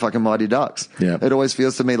me like the fucking Mighty Ducks. Yeah. It always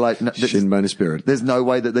feels to me like shin bone of spirit. There's no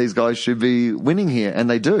way that these guys should be winning here, and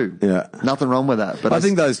they do. Yeah. Nothing wrong with that. But I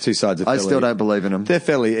think those two sides I still don't believe in them. They're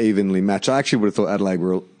fairly evenly matched. I actually would have thought Adelaide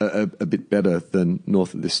were a bit better than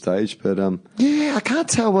North at this stage, but yeah, I can't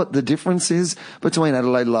tell what the difference is between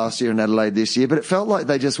Adelaide last year and Adelaide this year, but it felt like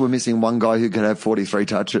they just were missing one guy who could have 43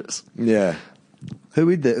 touches. Yeah. Who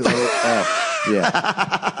would that?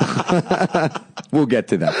 Yeah. We'll get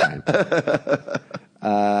to that game.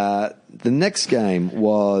 The next game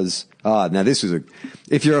was, now this was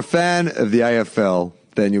if you're a fan of the AFL,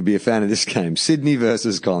 then you'll be a fan of this game. Sydney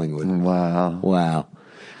versus Collingwood. Wow.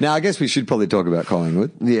 Now, I guess we should probably talk about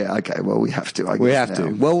Collingwood. Yeah, okay. Well, we have to, I guess. We have to.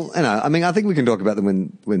 Well, I think we can talk about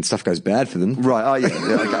them when stuff goes bad for them. Right. Oh, yeah.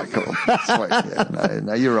 Okay, cool. Sweet. Yeah,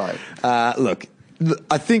 no, you're right. Look,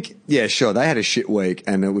 I think, sure, they had a shit week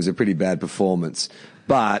and it was a pretty bad performance,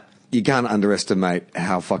 but you can't underestimate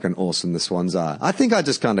how fucking awesome the Swans are. I think I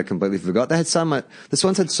just kind of completely forgot. The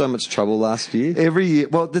Swans had so much trouble last year. Every year.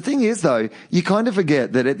 Well, the thing is, though, you kind of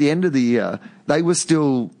forget that at the end of the year, they were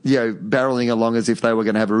still, barreling along as if they were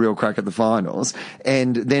going to have a real crack at the finals.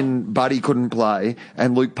 And then Buddy couldn't play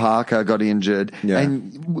and Luke Parker got injured. Yeah.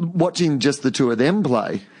 And watching just the two of them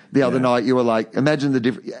play the other night, you were like, imagine the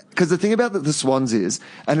difference. Because the thing about the Swans is,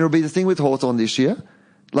 and it'll be the thing with Hawthorn this year,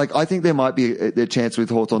 I think there might be a chance with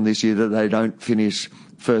Hawthorn this year that they don't finish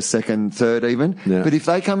first, second, third even. Yeah. But if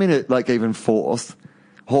they come in at even fourth,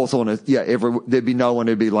 Hawthorn, there'd be no one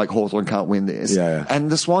who'd be like, Hawthorn can't win this. Yeah. And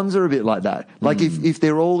the Swans are a bit like that. If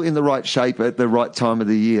they're all in the right shape at the right time of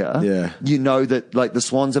the year, you know that the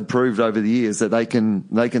Swans have proved over the years that they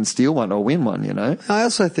can steal one or win one, I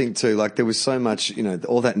also think too, there was so much,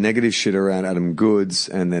 all that negative shit around Adam Goods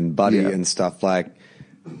and then Buddy and stuff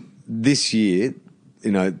this year.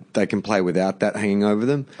 they can play without that hanging over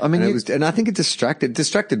them. I mean, and I think it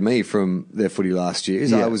distracted me from their footy last year.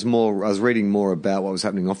 I was reading more about what was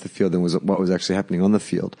happening off the field than what was actually happening on the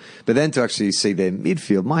field. But then to actually see their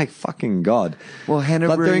midfield, my fucking God. Well,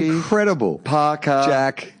 Hennebury, like they're incredible. Parker,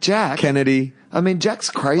 Jack, Kennedy. I mean, Jack's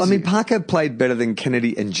crazy. I mean, Parker played better than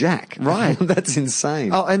Kennedy and Jack. Right. That's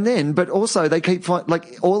insane. Oh, but also they keep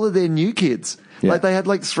all of their new kids. Yeah. Like they had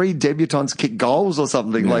 3 debutants kick goals or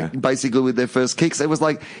something, basically with their first kicks. It was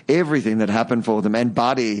everything that happened for them. And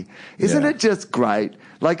Buddy, isn't it just great?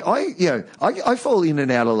 Like I fall in and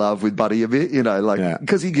out of love with Buddy a bit,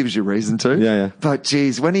 because he gives you reason to. Yeah. But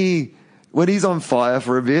geez, when he's on fire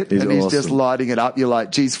for a bit he's awesome. Just lighting it up, you're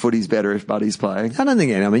like, geez, footy's better if Buddy's playing. I don't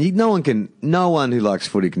think no one who likes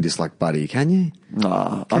footy can dislike Buddy, can you?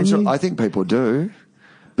 No, I think people do.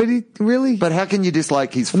 But really? But how can you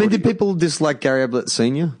dislike his footy? Did people dislike Gary Ablett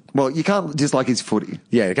Sr.? Well, you can't dislike his footy.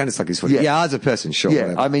 Yeah, you can't dislike his footy. Yeah, as a person, sure. Yeah,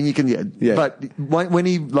 whatever. I mean, you can, yeah. But when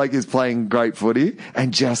he, is playing great footy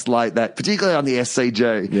and just like that, particularly on the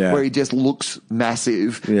SCG, where he just looks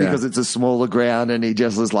massive because it's a smaller ground and he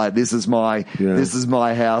just was like, this is my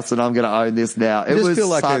house and I'm going to own this now. It was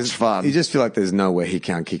such fun. You just feel like there's nowhere he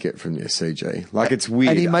can't kick it from the SCG. Like, it's weird.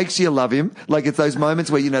 And he makes you love him. Like, it's those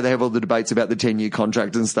moments where, they have all the debates about the 10-year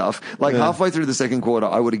contract and stuff. Like, halfway through the second quarter,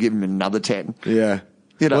 I would have given him another 10. Yeah.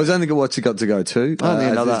 Well, he's only got what's he got to go to? Only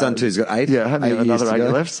another. He's done 2. He's got 8. Yeah, only another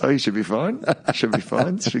 8 left, so he should be fine. Should be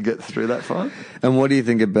fine. Should get through that fine. And what do you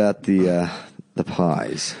think about the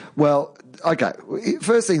Pies? Well, okay.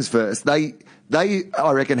 First things first. They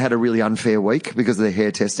I reckon had a really unfair week because of the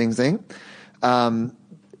hair testing thing.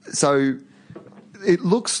 So it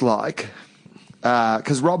looks like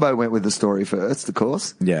because Robbo went with the story first, of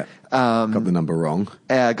course. Yeah. Got the number wrong.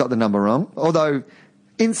 Although,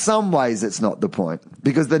 in some ways, it's not the point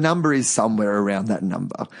because the number is somewhere around that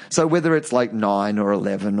number. So whether it's 9 or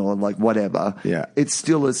 11 or whatever, it's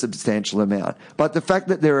still a substantial amount. But the fact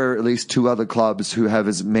that there are at least 2 other clubs who have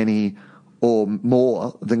as many or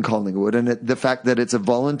more than Collingwood, and the fact that it's a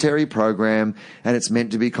voluntary program and it's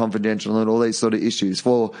meant to be confidential and all these sort of issues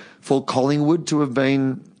for Collingwood to have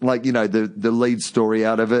been the lead story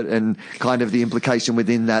out of it, and kind of the implication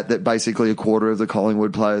within that basically a quarter of the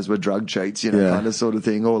Collingwood players were drug cheats, kind of sort of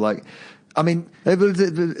thing, or I mean,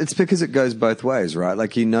 it's because it goes both ways, right?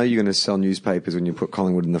 You're going to sell newspapers when you put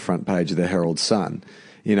Collingwood in the front page of the Herald Sun.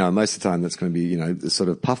 Most of the time that's going to be, the sort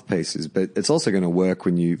of puff pieces, but it's also going to work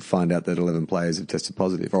when you find out that 11 players have tested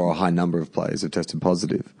positive, or a high number of players have tested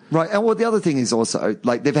positive. Right. And the other thing is also,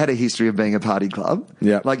 they've had a history of being a party club.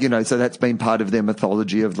 Yeah. So that's been part of their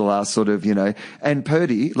mythology of the last sort of, and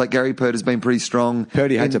Purdy, Gary Purdy has been pretty strong.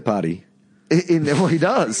 Purdy hates a party. He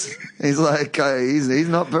does. He's he's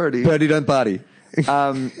not Purdy. Purdy don't party.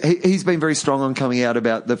 He's been very strong on coming out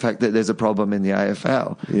about the fact that there's a problem in the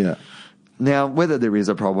AFL. Yeah. Now, whether there is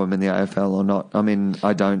a problem in the AFL or not, I mean,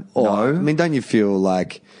 I don't know. I mean, don't you feel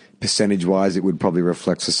like percentage-wise it would probably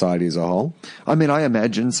reflect society as a whole? I mean, I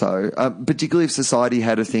imagine so, particularly if society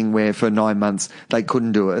had a thing where for 9 months they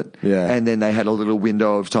couldn't do it, and then they had a little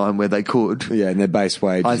window of time where they could. Yeah, and their base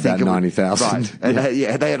wage is about 90,000. Right, and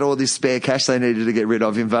they had all this spare cash they needed to get rid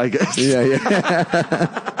of in Vegas.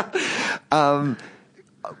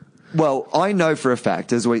 Well, I know for a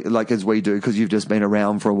fact, as we do, because you've just been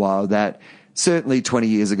around for a while, that certainly 20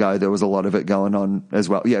 years ago there was a lot of it going on as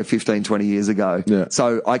well. 15, 20 years ago. Yeah.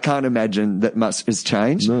 So I can't imagine that much has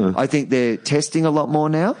changed. No. I think they're testing a lot more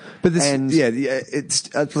now. But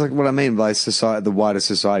it's what I mean by society, the wider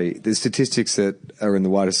society. The statistics that are in the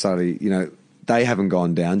wider society, they haven't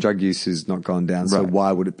gone down. Drug use has not gone down. So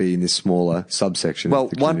why would it be in this smaller subsection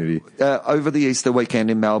of the community? Over the Easter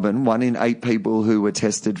weekend in Melbourne, 1 in 8 people who were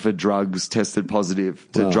tested for drugs tested positive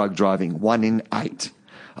to drug driving. 1 in 8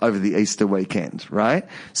 over the Easter weekend, right?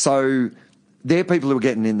 So they're people who are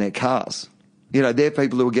getting in their cars. They're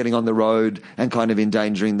people who are getting on the road and kind of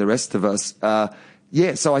endangering the rest of us.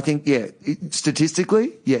 So I think,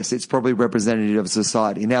 statistically, yes, it's probably representative of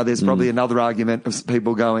society. Now, there's probably another argument of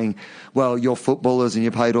people going, well, you're footballers and you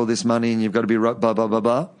paid all this money and you've got to be blah, blah, blah,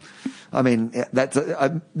 blah. I mean,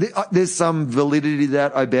 there's some validity to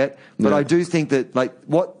that, I bet. But I do think that,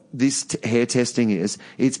 what this hair testing is,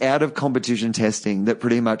 it's out of competition testing that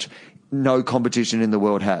pretty much no competition in the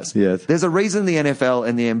world has. Yes. There's a reason the NFL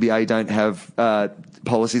and the NBA don't have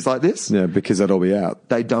policies like this. Yeah, because they'd all be out.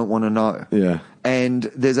 They don't want to know. Yeah. And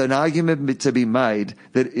there's an argument to be made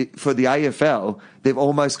that for the AFL, they've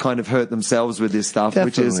almost kind of hurt themselves with this stuff,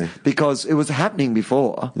 Definitely. which is because it was happening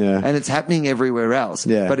before, and it's happening everywhere else.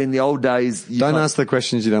 Yeah. But in the old days, don't ask the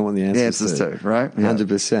questions you don't want the answers to, right?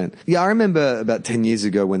 100%. Yeah, I remember about 10 years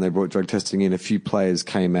ago when they brought drug testing in, a few players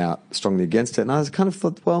came out strongly against it, and I kind of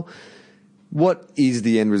thought, well, what is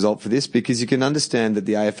the end result for this? Because you can understand that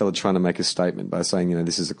the AFL are trying to make a statement by saying,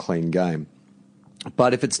 this is a clean game.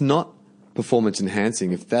 But if it's not performance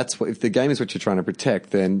enhancing, if the game is what you're trying to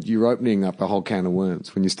protect, then you're opening up a whole can of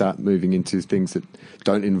worms when you start moving into things that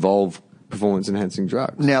don't involve performance enhancing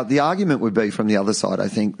drugs. Now, the argument would be from the other side, I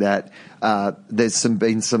think, that there's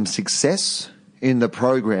been some success in the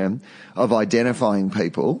program of identifying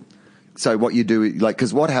people. So what you do,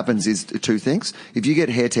 because what happens is two things. If you get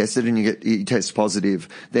hair tested and you test positive,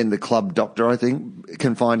 then the club doctor, I think,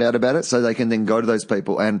 can find out about it, so they can then go to those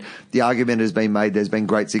people. And the argument has been made, there's been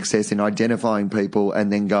great success in identifying people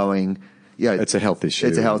and then going, it's a health issue.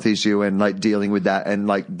 It's a health issue, and dealing with that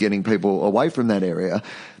and getting people away from that area.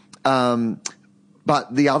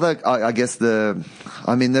 But the other, I guess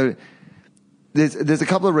there's a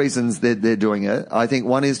couple of reasons that they're doing it. I think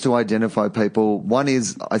one is to identify people. One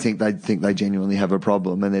is I think they genuinely have a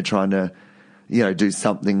problem and they're trying to, do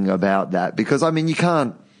something about that. Because, you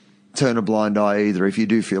can't turn a blind eye either if you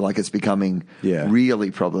do feel like it's becoming really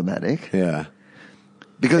problematic. Yeah.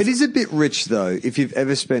 Because it is a bit rich, though, if you've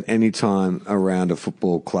ever spent any time around a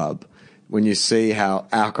football club, when you see how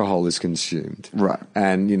alcohol is consumed. Right.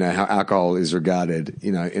 And, how alcohol is regarded,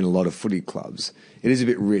 in a lot of footy clubs. It is a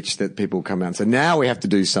bit rich that people come out and say, now we have to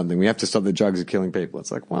do something. We have to stop the drugs are killing people.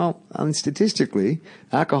 It's like, well, statistically,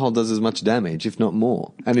 alcohol does as much damage, if not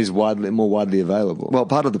more, and is more widely available. Well,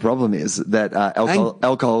 part of the problem is that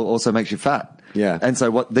alcohol also makes you fat. Yeah. And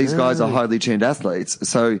so these guys are highly tuned athletes.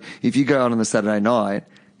 So if you go out on a Saturday night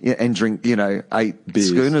and drink, 8 beers,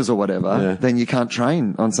 schooners or whatever, then you can't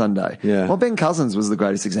train on Sunday. Yeah. Well, Ben Cousins was the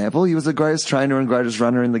greatest example. He was the greatest trainer and greatest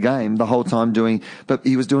runner in the game the whole time but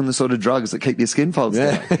he was doing the sort of drugs that keep your skin folds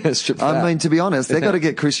down. To be honest, they got to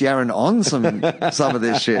get Chris Yarron on some of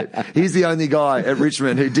this shit. He's the only guy at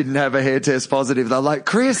Richmond who didn't have a hair test positive. They're like,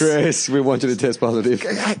 Chris, we want you to test positive.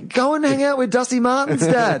 Go and hang out with Dusty Martin's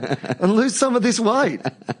dad and lose some of this weight.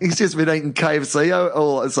 He's just been eating KFC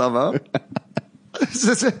all summer.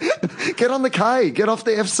 Get on the K, get off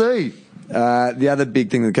the FC. The other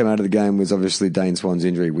big thing that came out of the game was obviously Dane Swan's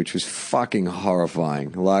injury, which was fucking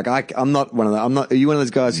horrifying. I'm not one of are you one of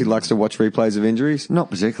those guys who likes to watch replays of injuries?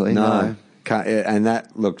 Not particularly, no. And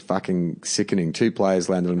that looked fucking sickening. 2 players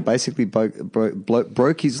landed and basically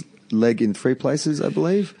broke his leg in 3 places, I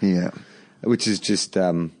believe. Yeah. Which is just,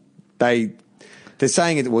 they're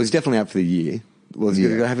saying he's definitely out for the year. Was he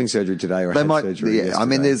having surgery today or surgery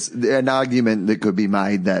yesterday? There's an argument that could be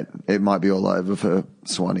made that it might be all over for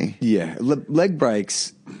Swanee. Yeah. Leg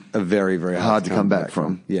breaks are very, very hard to come back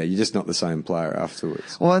from. Yeah, you're just not the same player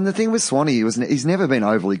afterwards. Well, and the thing with Swanee, he's never been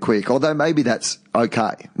overly quick, although maybe that's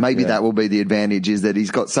okay. Maybe that will be the advantage, is that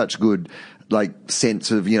he's got such good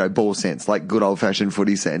sense of, ball sense, good old-fashioned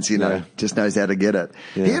footy sense, just knows how to get it.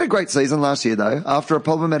 Yeah. He had a great season last year, though. After a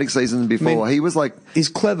problematic season before, he was he's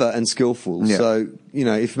clever and skillful. Yeah. So,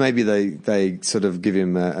 if maybe they sort of give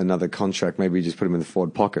him another contract, maybe just put him in the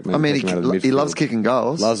forward pocket. He loves kicking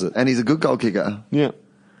goals. Loves it. And he's a good goal kicker. Yeah.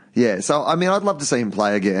 Yeah, so, I'd love to see him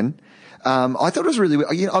play again. I thought it was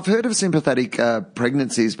really, I've heard of sympathetic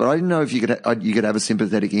pregnancies, but I didn't know if you could have a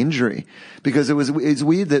sympathetic injury, because it's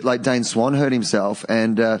weird that Dane Swan hurt himself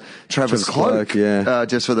and Travis Cloke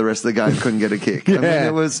just for the rest of the game couldn't get a kick.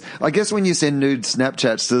 It was, I guess when you send nude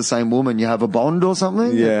Snapchats to the same woman, you have a bond or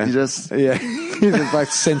something. Yeah, you just he's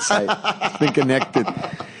sensate, been connected.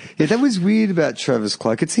 Yeah, that was weird about Travis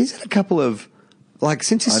Cloke. He's had a couple of.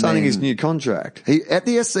 Since he's signing his new contract. At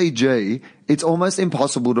the SCG, it's almost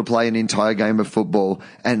impossible to play an entire game of football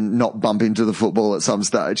and not bump into the football at some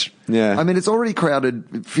stage. Yeah. It's already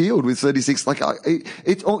crowded field with 36.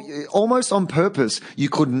 It's almost on purpose. You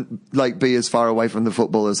couldn't, be as far away from the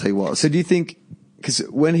football as he was. So do you think, because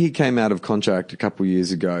when he came out of contract a couple of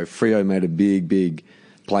years ago, Freo made a big, big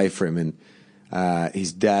play for him, and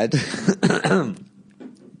his dad...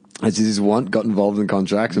 as his want, got involved in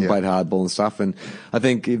contracts and played hardball and stuff. And I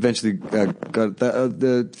think eventually got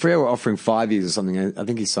the Freo were offering 5 years or something. I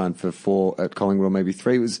think he signed for 4 at Collingwood, or maybe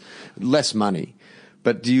 3. It was less money.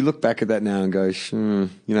 But do you look back at that now and go,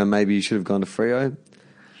 maybe you should have gone to Freo?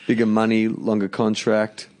 Bigger money, longer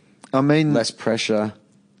contract. Less pressure.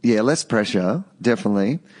 Yeah, less pressure,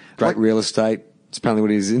 definitely. Great real estate. It's apparently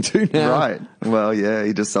what he's into now. Right. Well, yeah,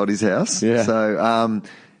 he just sold his house. Yeah. So,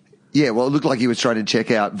 Yeah, well, it looked like he was trying to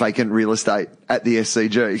check out vacant real estate at the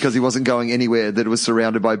SCG because he wasn't going anywhere that was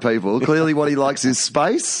surrounded by people. Clearly what he likes is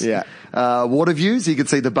space. Yeah. Water views. He could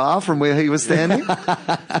see the bar from where he was standing.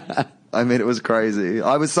 I mean, it was crazy.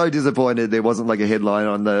 I was so disappointed there wasn't like a headline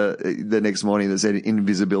on the next morning that said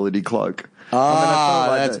invisibility cloak.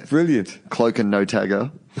 That's brilliant. Cloak and no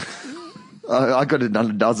tagger. I got a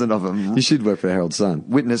dozen of them. You should work for the Herald Sun.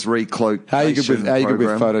 Witness re-cloak. How are you good with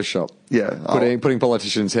Photoshop? Yeah. Putting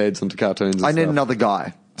politicians' heads onto cartoons and I need stuff. Another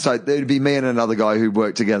guy. So it'd be me and another guy who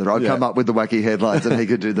worked together. I'd come up with the wacky headlines and he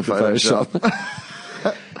could do the Photoshop.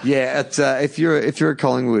 Yeah, if you're a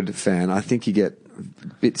Collingwood fan, I think you get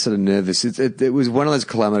a bit sort of nervous. It was one of those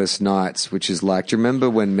calamitous nights, which is like, do you remember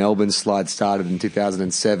when Melbourne's slide started in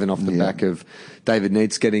 2007 off the back of David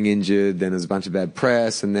Neitz getting injured, then there's a bunch of bad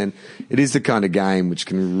press, and then it is the kind of game which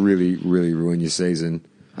can really, really ruin your season.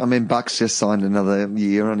 I mean, Buck's just signed another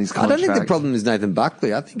year on his contract. I don't think the problem is Nathan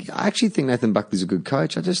Buckley. I actually think Nathan Buckley's a good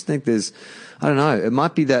coach. I just think I don't know, it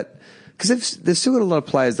might be that, because they've still got a lot of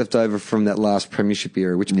players left over from that last premiership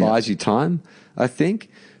era, which buys you time, I think.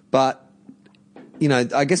 But,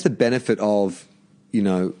 I guess the benefit of,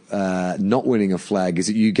 not winning a flag is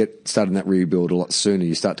that you get started that rebuild a lot sooner.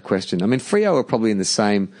 You start to question. I mean, Freo are probably in the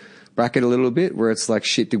same bracket a little bit where it's like,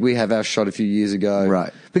 shit, did we have our shot a few years ago?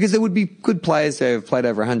 Right. Because there would be good players that have played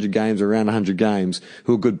over 100 games or around 100 games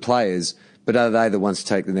who are good players, but are they the ones to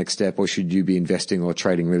take the next step, or should you be investing or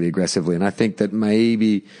trading really aggressively? And I think that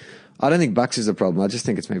maybe, I don't think Bucks is the problem. I just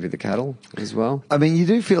think it's maybe the cattle as well. I mean, you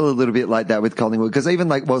do feel a little bit like that with Collingwood, because even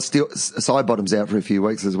still, Sidebottom's out for a few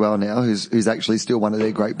weeks as well now, who's actually still one of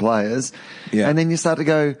their great players. Yeah. And then you start to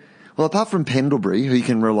go, well, apart from Pendlebury, who you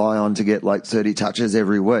can rely on to get 30 touches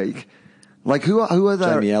every week, who are they?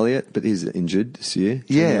 Jamie Elliott, but he's injured this year.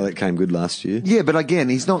 Jamie Elliott came good last year. Yeah, but again,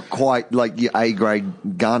 he's not quite like your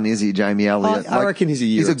A-grade gun, is he, Jamie Elliott? I reckon he's a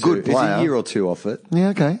year or two. He's a good player. He's a year or two off it. Yeah,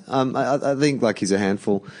 okay. I think he's a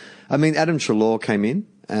handful. I mean, Adam Treloar came in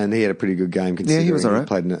and he had a pretty good game considering he was all right. He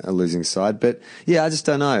played in a losing side. But yeah, I just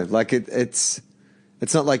don't know. It's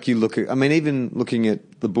not like you look at, I mean, even looking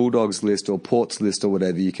at the Bulldogs list or Port's list or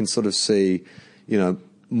whatever, you can sort of see,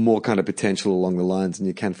 more kind of potential along the lines than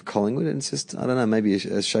you can for Collingwood. And it's just, I don't know, maybe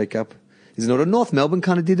a shake-up is not. North Melbourne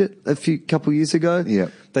kind of did it a couple years ago. Yeah.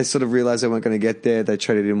 They sort of realised they weren't going to get there. They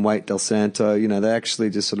traded in Waite, Del Santo. They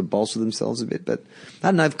actually just sort of bolstered themselves a bit. But I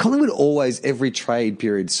don't know. If Collingwood always, every trade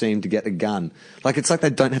period, seemed to get a gun. It's like they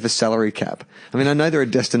don't have a salary cap. I mean, I know they're a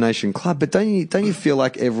destination club, but don't you feel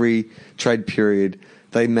like every trade period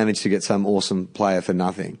they manage to get some awesome player for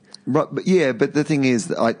nothing? Right, but the thing is,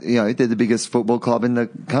 they're the biggest football club in the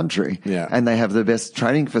country, and they have the best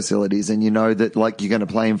training facilities, and that you're going to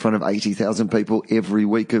play in front of 80,000 people every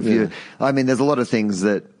week of your. I mean, there's a lot of things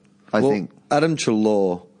that I think. Adam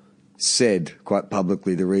Treloar said quite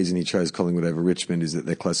publicly the reason he chose Collingwood over Richmond is that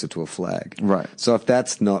they're closer to a flag. Right. So if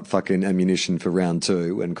that's not fucking ammunition for round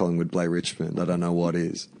 2 when Collingwood play Richmond, I don't know what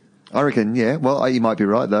is. I reckon, yeah. Well, you might be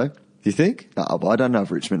right though. You think? I don't know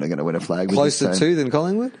if Richmond are going to win a flag. Closer to than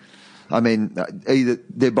Collingwood? I mean, either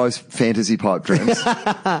they're both fantasy pipe dreams.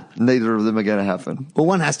 Neither of them are going to happen. Well,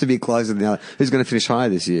 one has to be closer than the other. Who's going to finish higher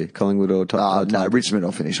this year, Collingwood or no, Richmond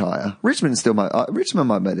will finish higher. Richmond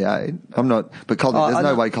might make the 8. I'm not, but there's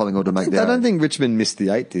no way Collingwood will make the 8. I don't think Richmond missed the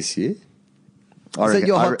 8 this year. Is that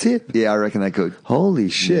your hot tip? Yeah, I reckon they could. Holy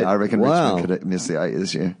shit! Yeah, I reckon Richmond could miss the 8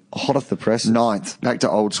 this year. Hot off the press. 9th, back to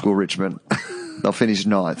old school Richmond. They'll finish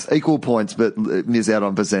 9th, equal points, but miss out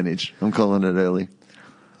on percentage. I'm calling it early.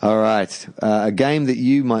 All right. A game that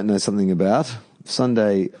you might know something about.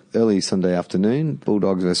 Early Sunday afternoon,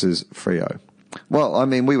 Bulldogs versus Freo. Well, I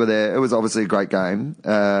mean, we were there. It was obviously a great game.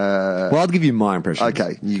 I'll give you my impressions.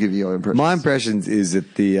 Okay, you give your impressions. My impressions is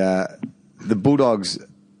that the Bulldogs,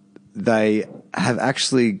 they have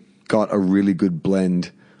actually got a really good blend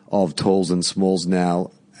of talls and smalls now,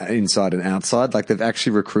 inside and outside. They've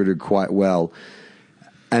actually recruited quite well.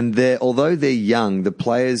 And although they're young, the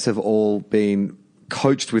players have all been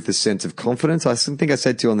coached with a sense of confidence. I think I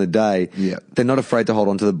said to you on the day, they're not afraid to hold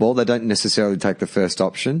on to the ball. They don't necessarily take the first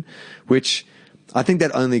option, which I think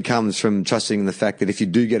that only comes from trusting in the fact that if you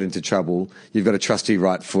do get into trouble, you've got a trusty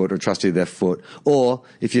right foot or trusty left foot. Or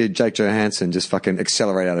if you're Jake Johansson, just fucking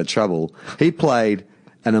accelerate out of trouble. He played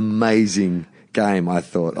an amazing game, I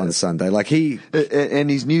thought, on Sunday. And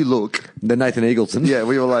his new look, the Nathan Eagleton. Yeah,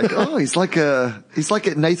 we were like, oh, he's like a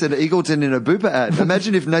Nathan Eagleton in a Booper ad.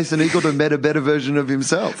 Imagine if Nathan Eagleton met a better version of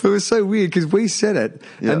himself. It was so weird because we said it,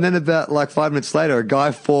 and then about 5 minutes later, a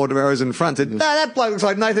guy 4 rows in front said, "No, that bloke looks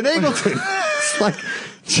like Nathan Eagleton."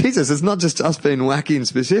 It's Jesus, it's not just us being wacky and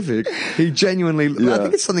specific. He genuinely, I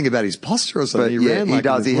think it's something about his posture or something. But he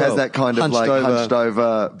does. He has that kind of hunched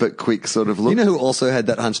over but quick sort of look. You know who also had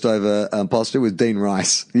that hunched over posture was Dean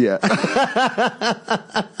Rice. Yeah.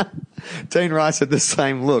 Dean Rice had the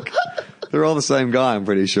same look. They're all the same guy, I'm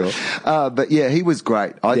pretty sure. But yeah, he was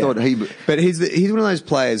great. I thought But he's one of those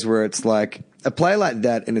players where it's like a player like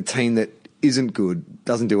that in a team that isn't good,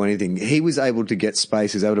 doesn't do anything. He was able to get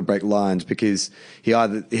space, he was able to break lines because he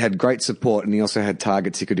had great support and he also had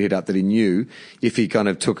targets he could hit up that he knew if he kind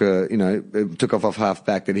of took off half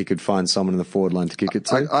back that he could find someone in the forward line to kick it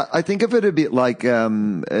to. I think of it a bit like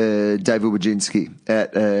David Wojcinski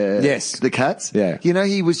at the Cats. Yeah. You know,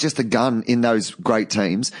 he was just a gun in those great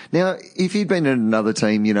teams. Now, if he'd been in another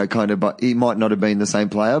team, you know, he might not have been the same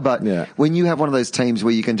player, but when you have one of those teams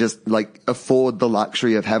where you can just like afford the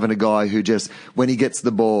luxury of having a guy who just, when he gets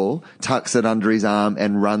the ball, tucks it under his arm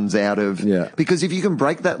and runs out of, because if you can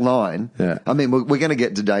break that line, I mean, we're going to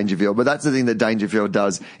get to Dangerfield, but that's the thing that Dangerfield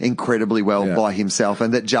does incredibly well by himself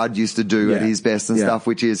and that Judd used to do at his best and stuff,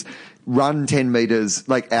 which is run 10 metres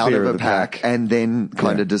like out of a pack and then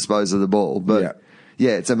kind of dispose of the ball. But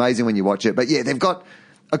it's amazing when you watch it. But yeah, they've got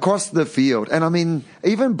across the field. And I mean,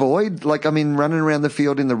 even Boyd, running around the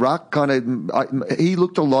field in the ruck, he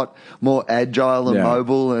looked a lot more agile and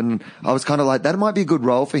mobile. And I was kind of like, that might be a good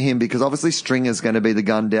role for him because obviously Stringer's going to be the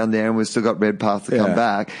gun down there and we've still got Redpath to come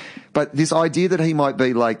back. But this idea that he might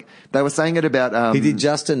be like, they were saying it about, he did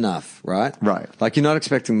just enough, right? Right. Like you're not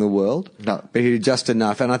expecting the world. No. But he did just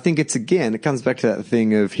enough. And I think it comes back to that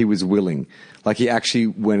thing of he was willing. Like he actually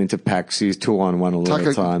went into packs. He was 2-on-1 a lot of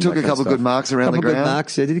the time. Took a couple of good marks around the ground. Good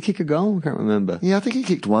marks. Yeah. Did he kick a goal? I can't remember. Yeah, I think he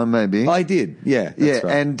kicked one maybe. Oh, he did. Yeah. That's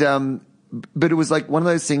right. And, but it was like one of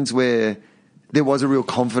those things where there was a real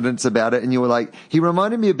confidence about it and you were like, he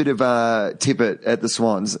reminded me a bit of, Tippett at the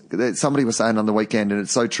Swans. Somebody was saying on the weekend and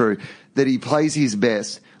it's so true that he plays his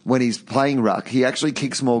best when he's playing ruck. He actually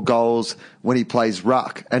kicks more goals when he plays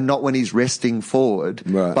ruck and not when he's resting forward,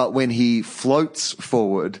 but when he floats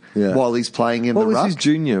forward while he's playing in the ruck. What was his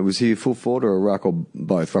junior? Was he a full forward or a ruck or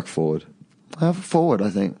both? Ruck forward? Forward, I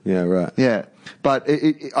think. Yeah, right. Yeah. But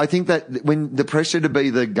I think that when the pressure to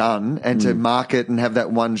be the gun and to mark it and have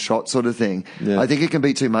that one shot sort of thing, I think it can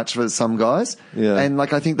be too much for some guys. Yeah. And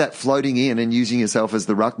I think that floating in and using yourself as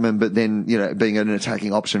the ruckman, but then, being an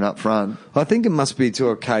attacking option up front. I think it must be to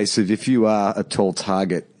a case of if you are a tall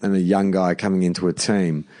target and a young guy coming into a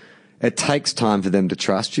team, it takes time for them to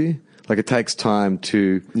trust you. Like it takes time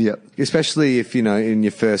to, especially if, in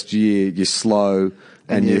your first year, you're slow.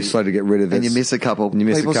 And you're slow to get rid of it. And you miss a couple.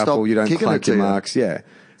 You don't clank your marks. Yeah.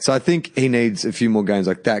 So I think he needs a few more games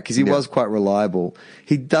like that because he was quite reliable.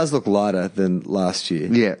 He does look lighter than last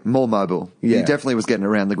year. Yeah, more mobile. Yeah. He definitely was getting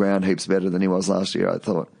around the ground heaps better than he was last year, I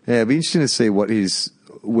thought. Yeah, it'd be interesting to see where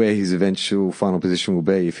his eventual final position will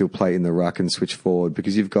be if he'll play in the ruck and switch forward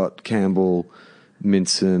because you've got Campbell,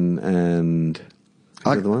 Minson and... the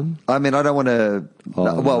other one? I mean, I don't want to...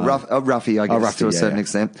 Ruffy, I guess, to a certain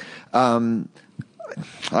extent.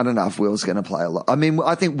 I don't know if Will's going to play a lot. I mean,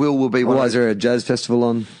 I think Will be one. Is there a jazz festival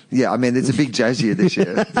on? Yeah, I mean, there's a big jazz year this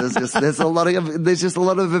year. There's just a lot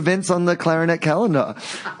of events on the clarinet calendar.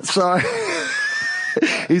 So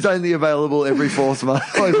he's only available every fourth round,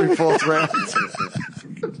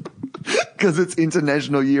 because it's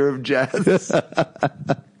International Year of Jazz.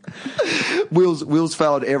 Will's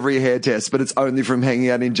failed every hair test, but it's only from hanging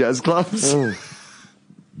out in jazz clubs. Oh.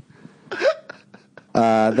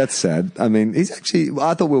 That's sad. I mean, I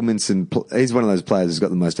thought Will Minson, he's one of those players who's got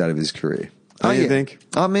the most out of his career. Don't you think?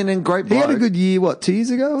 I mean, and great bloke. He had a good year, 2 years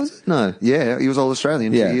ago, was it? No. Yeah, he was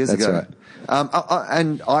All-Australian 2 years ago.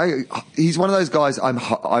 Right. He's one of those guys I'm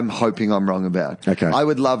hoping I'm wrong about. Okay. I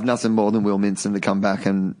would love nothing more than Will Minson to come back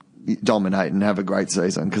and dominate and have a great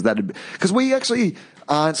season because we actually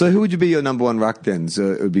aren't. So who would you be your number one ruck then?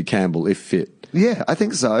 So it would be Campbell if fit. Yeah, I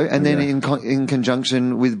think so. And then in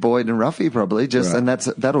conjunction with Boyd and Ruffy probably and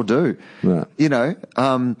that'll do. Right.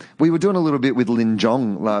 We were doing a little bit with Lin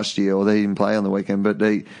Jong last year, or they didn't play on the weekend, but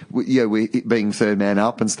we being third man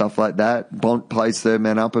up and stuff like that. Bont plays third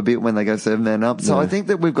man up a bit when they go third man up. So I think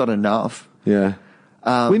that we've got enough. Yeah.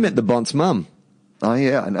 We met the Bont's mum. Oh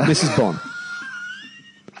yeah, I know. Mrs. Bont.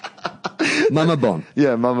 Mama Bont.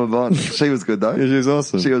 Yeah, Mama Bont. She was good though. Yeah, she was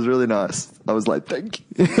awesome. She was really nice. I was like, thank you.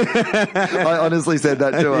 I honestly said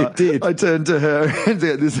that to her. You did. I turned to her and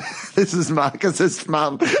said, this is Marcus's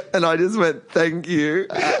mum. And I just went, thank you.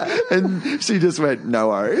 And she just went, no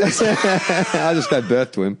worries. I just gave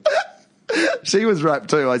birth to him. She was wrapped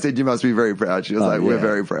too. I said, you must be very proud. She was like, we're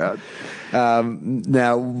very proud.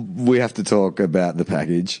 Now, we have to talk about the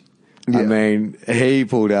package. Yeah. I mean, he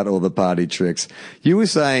pulled out all the party tricks. You were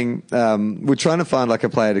saying we're trying to find like a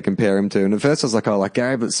player to compare him to, and at first I was like, oh, like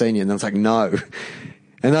Gary Ablett Senior, and then I was like, no.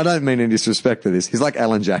 And I don't mean any disrespect to this. He's like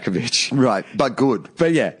Alan Jakovic. Right, but good.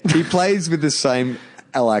 But yeah, he plays with the same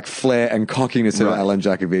like flair and cockiness of Alan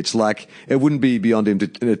Jakovic. Like, it wouldn't be beyond him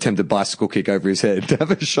to attempt a bicycle kick over his head to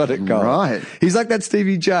have a shot at goal. Right. He's like that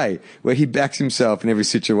Stevie J, where he backs himself in every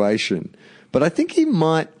situation. But I think he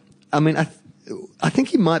might, I mean, I think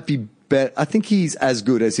he might be better. I think he's as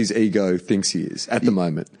good as his ego thinks he is at the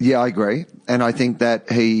moment. Yeah, I agree. And I think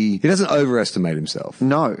that he doesn't overestimate himself.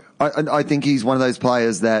 No. I think he's one of those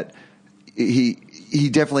players that he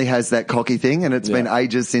definitely has that cocky thing, and it's been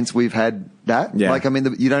ages since we've had that. Yeah. Like, I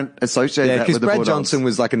mean, you don't associate that with the Brad Bulldogs. Johnson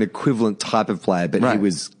was like an equivalent type of player, but he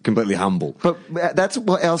was completely humble. But that's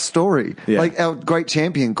what our story. Yeah. Like, our great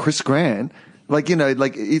champion, Chris Grant, like, you know,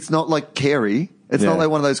 like, it's not like Kerry. It's not like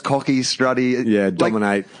one of those cocky, strutty... Yeah,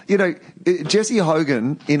 dominate. Like, you know, Jesse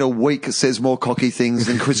Hogan in a week says more cocky things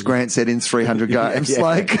than Chris Grant said in 300 games. Yeah.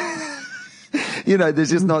 Like... You know, there's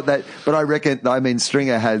just not that, but I mean,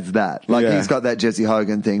 Stringer has that. Like, he's got that Jesse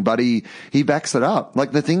Hogan thing, but he backs it up.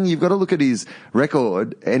 Like, the thing, you've got to look at his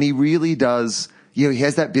record, and he really does, you know, he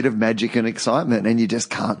has that bit of magic and excitement, and you just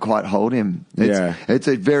can't quite hold him. It's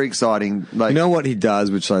a very exciting, like. You know what he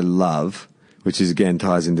does, which I love, which is again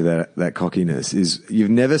ties into that cockiness, is you've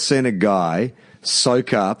never seen a guy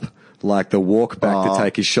soak up like the walk back to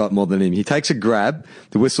take his shot more than him. He takes a grab,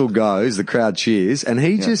 the whistle goes, the crowd cheers, and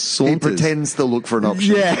he just saunters. He pretends to look for an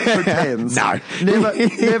option. Yeah. Pretends. No.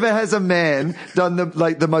 Never has a man done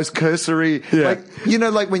the most cursory, like, you know,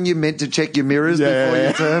 like when you're meant to check your mirrors before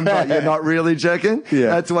you turn, but you're not really checking. Yeah.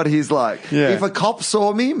 That's what he's like. Yeah. If a cop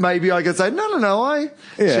saw me, maybe I could say, no, I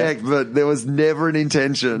checked, but there was never an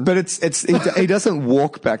intention. But he doesn't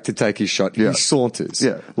walk back to take his shot. He saunters.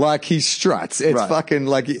 Yeah. Like, he struts. It's fucking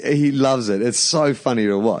like he loves it. It's so funny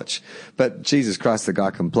to watch. But Jesus Christ, the guy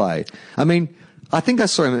can play. I mean, I think I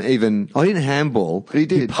saw him even. He didn't handball. He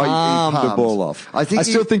did. He palmed the ball off. I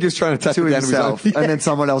still think he was trying to touch it down himself, and then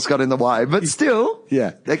someone else got in the way. But still,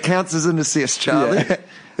 that counts as an assist, Charlie. Yeah.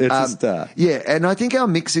 It's a start. Yeah, and I think our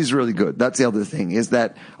mix is really good. That's the other thing, is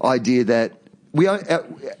that idea that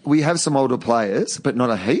we have some older players, but not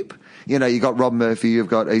a heap. You know, you got Rob Murphy, you've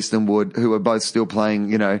got Easton Wood, who are both still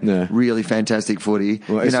playing, you know, really fantastic footy.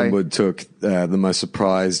 Well, Easton Wood took the most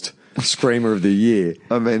surprised screamer of the year.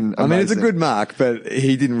 I mean, it's a good mark, but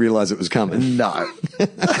he didn't realise it was coming. No.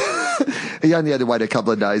 He only had to wait a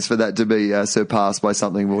couple of days for that to be surpassed by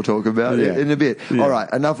something we'll talk about in a bit. Yeah. All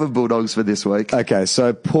right, enough of Bulldogs for this week. Okay,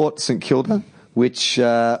 so Port St Kilda. Which,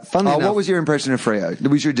 funnily enough... what was your impression of Freo?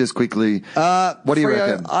 We should just quickly... what do you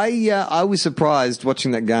reckon? I was surprised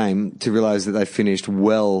watching that game to realise that they finished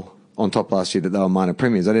well on top last year, that they were minor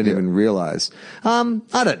premiers. I didn't even realise. I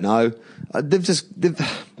don't know.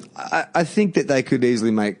 I think that they could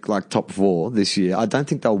easily make, like, top 4 this year. I don't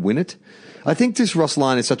think they'll win it. I think this Ross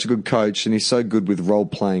Lyon is such a good coach, and he's so good with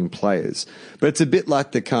role-playing players. But it's a bit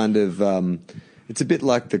like the kind of... it's a bit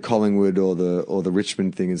like the Collingwood or the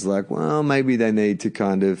Richmond thing. It's like, well, maybe they need to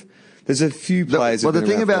kind of... There's a few players... Well, the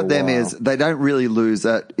thing about them is they don't really lose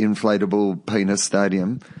at inflatable penis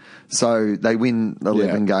stadium. So they win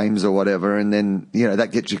 11 games or whatever, and then, you know,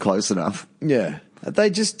 that gets you close enough. Yeah. They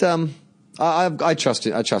just... I trust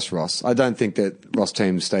it. I trust Ross. I don't think that Ross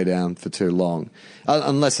teams stay down for too long,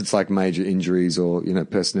 unless it's like major injuries or, you know,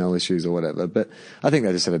 personnel issues or whatever. But I think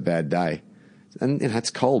they just had a bad day. And, you know, it's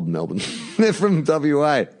cold, Melbourne. They're from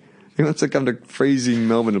WA. Who wants to come to freezing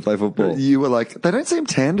Melbourne to play football? You were like, they don't seem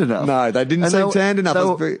tanned enough. No, they didn't seem tanned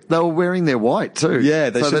enough. They were wearing their white too. Yeah,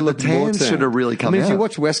 they should have looked more tan. Should have really come out. I mean, if you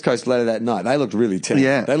watch West Coast later that night, they looked really tan.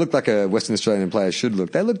 Yeah. They looked like a Western Australian player should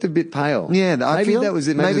look. They looked a bit pale. Yeah, maybe that was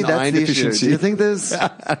it. Maybe that's the issue. Do you think there's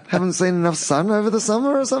haven't seen enough sun over the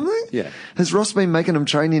summer or something? Yeah. Has Ross been making them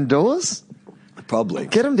train indoors? Probably.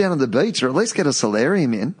 Get them down on the beach, or at least get a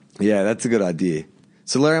solarium in. Yeah, that's a good idea.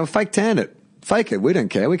 Solarium, fake tan it. Fake it. We don't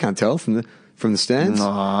care. We can't tell from the stands.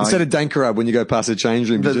 No. Instead of Dankarab when you go past the change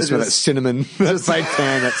room, you just smell that cinnamon, that fake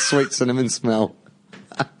tan, that sweet cinnamon smell.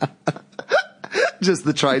 Just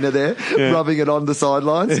the trainer there, rubbing it on the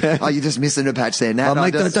sidelines. Yeah. Oh, you're just missing a patch there. Now,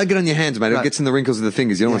 mate, don't get on your hands, mate. It gets in the wrinkles of the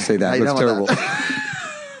fingers. You don't want to see that. It looks terrible.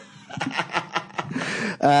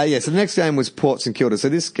 So the next game was Port St Kilda. So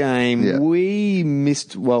this game, we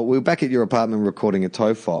missed... Well, we were back at your apartment recording a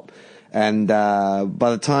TOEFOP. And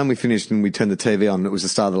by the time we finished and we turned the TV on, it was the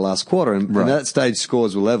start of the last quarter. And at that stage,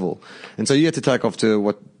 scores were level. And so you had to take off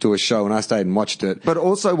to a show, and I stayed and watched it. But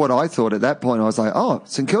also what I thought at that point, I was like, oh,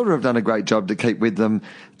 St Kilda have done a great job to keep with them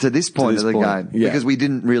to this point of the game. Yeah. Because we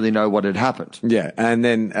didn't really know what had happened. Yeah, and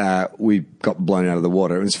then we got blown out of the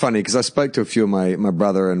water. It was funny because I spoke to a few of my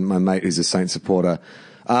brother and my mate who's a Saints supporter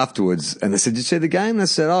afterwards, and they said, did you see the game? And I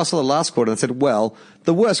said, I saw the last quarter. And I said, well,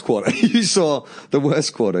 the worst quarter. You saw the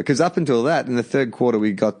worst quarter. Because up until that, in the third quarter,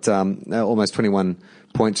 we got almost 21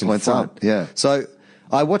 points in front. Up, yeah. So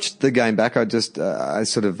I watched the game back. I just, I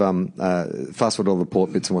sort of fast-forwarded all the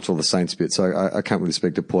Port bits and watched all the Saints bits, so I can't really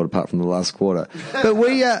speak to Port apart from the last quarter. But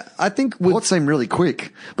I think Port seemed really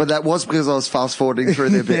quick, but that was because I was fast-forwarding through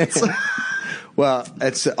their bits. Well,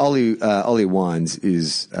 it's Ollie Wines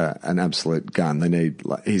is an absolute gun.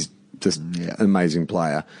 He's just an amazing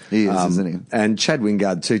player. He is, isn't he? And Chad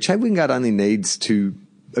Wingard too. Chad Wingard only needs to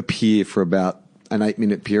appear for about an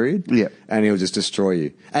 8-minute period, and he'll just destroy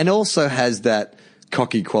you. And also has that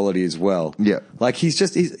cocky quality as well. Yeah, like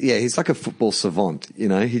he's like a football savant. You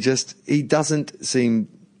know, he doesn't seem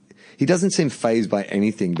fazed by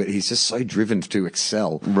anything, but he's just so driven to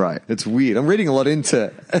excel. Right, it's weird. I'm reading a lot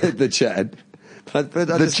into the Chad. I get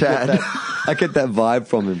that vibe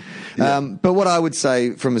from him. Yeah. But what I would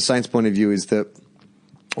say from a Saints point of view is that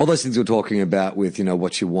all those things we're talking about with,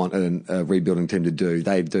 what you want a rebuilding team to do,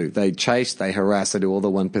 they do. They chase, they harass, they do all the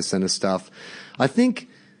 1% of stuff. I think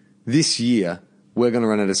this year we're going to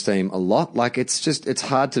run out of steam a lot. Like it's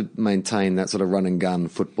hard to maintain that sort of run and gun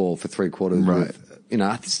football for 3 quarters. Right.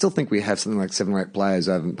 I still think we have something like 7 or 8 players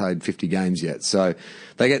who haven't played 50 games yet. So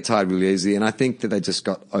they get tired really easily. And I think that they just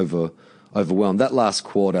got overwhelmed. That last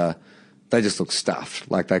quarter, they just looked stuffed.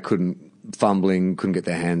 Like they couldn't get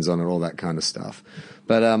their hands on it, all that kind of stuff.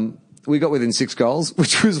 But we got within 6 goals,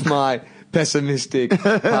 which was my pessimistic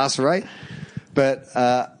pass rate. But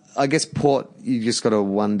I guess Port, you just got to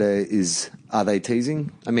wonder, are they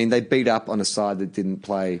teasing? I mean, they beat up on a side that didn't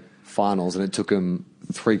play finals, and it took them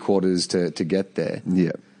 3 quarters to get there. Yeah.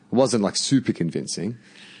 It wasn't like super convincing.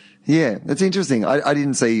 Yeah, it's interesting. I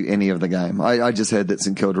didn't see any of the game. I just heard that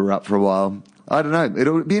St Kilda were up for a while. I don't know.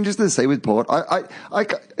 It'll be interesting to see with Port.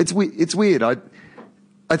 It's weird.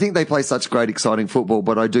 I think they play such great, exciting football,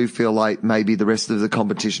 but I do feel like maybe the rest of the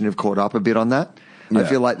competition have caught up a bit on that. Yeah. I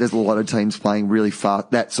feel like there's a lot of teams playing really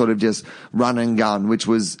fast, that sort of just run and gun, which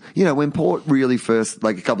was, when Port really first,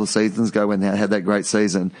 like a couple of seasons ago when they had that great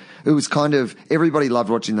season, it was kind of, everybody loved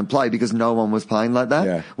watching them play because no one was playing like that.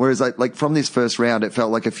 Yeah. Whereas like from this first round, it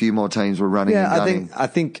felt like a few more teams were running and gunning. I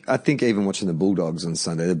think even watching the Bulldogs on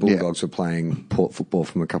Sunday, the Bulldogs were playing Port football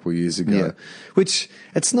from a couple of years ago, which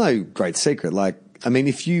it's no great secret. Like, I mean,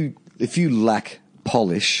 if you lack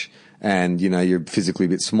polish, and, you're physically a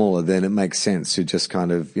bit smaller, then it makes sense to just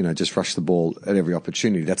kind of, just rush the ball at every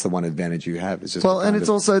opportunity. That's the one advantage you have. It's just and it's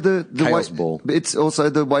also the chaos way, ball. It's also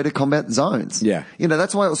the way to combat zones. Yeah.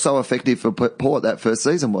 That's why it was so effective for Port that first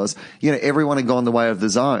season was, everyone had gone the way of the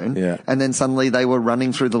zone. Yeah. And then suddenly they were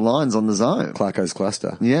running through the lines on the zone. Clarko's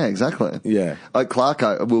cluster. Yeah, exactly. Yeah.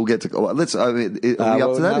 Clarko, we'll get to, are we up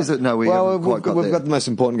to that? Is it? No, we haven't quite got there. We've got the most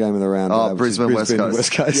important game of the round. Brisbane, West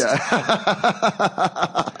Coast.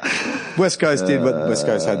 Yeah. West Coast did what West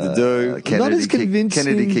Coast had to do. Not as convincing.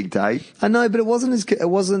 Kennedy kicked 8. I know, but it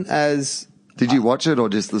wasn't as. Did you watch it or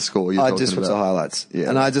just the score? I just watched the highlights. Yeah.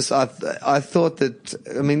 And I thought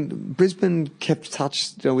that, Brisbane kept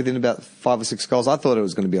touch within about 5 or 6 goals. I thought it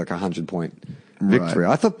was going to be like a 100-point victory.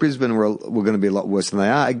 Right. I thought Brisbane were going to be a lot worse than they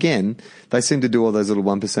are. Again, they seem to do all those little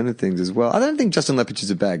 1% of things as well. I don't think Justin Lepich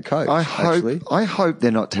is a bad coach. I hope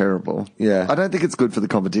they're not terrible. Yeah. I don't think it's good for the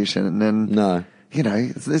competition. And then, no.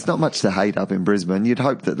 There's not much to hate up in Brisbane. You'd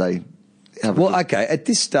hope that they have okay, at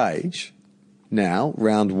this stage, now,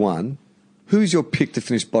 round 1, who's your pick to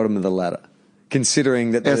finish bottom of the ladder?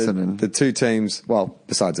 Considering that the 2 teams,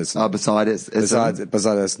 besides Essendon. Besides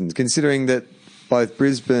Essendon. Considering that both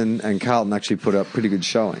Brisbane and Carlton actually put up pretty good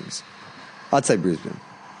showings. I'd say Brisbane.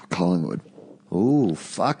 Collingwood. Ooh,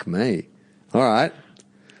 fuck me. All right.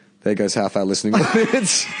 There goes half our listening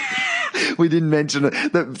audience. We didn't mention it.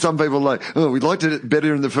 That some people are like, we liked it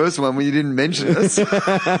better in the first one when you didn't mention us.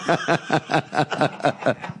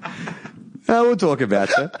 We'll talk about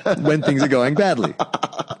it when things are going badly.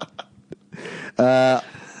 I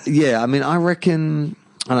reckon,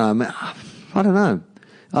 I don't know.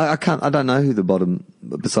 I don't know who the bottom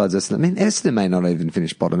besides Essendon. I mean, Essendon may not even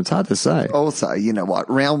finish bottom. It's hard to say. Also, you know what?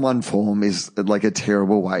 Round one form is like a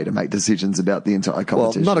terrible way to make decisions about the entire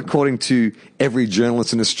competition. Well, not according to every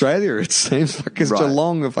journalist in Australia, it seems like, because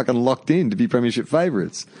Geelong are fucking locked in to be premiership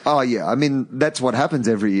favourites. Oh, yeah. I mean, that's what happens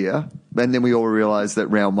every year. And then we all realise that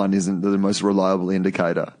round one isn't the most reliable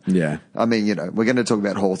indicator. Yeah. I mean, you know, we're going to talk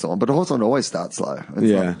about Hawthorn, but Hawthorn always starts slow.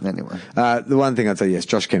 Anyway. The one thing I'd say, yes,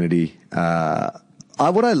 Josh Kennedy.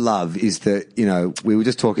 What I love is that, you know, we were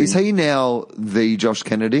just talking. Is he now the Josh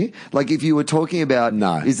Kennedy? Like, if you were talking about,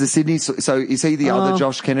 is the Sydney? So is he the other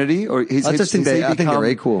Josh Kennedy, or is I just think I think they're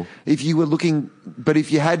equal. If you were looking, but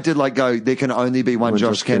if you had to like go, there can only be one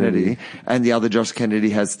Josh Kennedy, and the other Josh Kennedy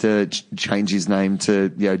has to change his name to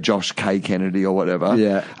Josh K Kennedy or whatever.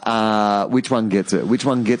 Yeah. Which one gets it? Which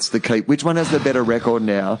one gets the keep? Which one has the better record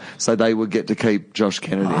now? So they would get to keep Josh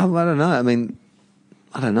Kennedy. I don't know. I mean,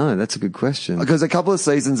 I don't know. That's a good question. Because a couple of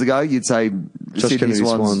seasons ago, you'd say Sydney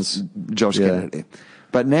Swans, Josh Kennedy.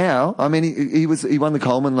 But now, I mean, he won the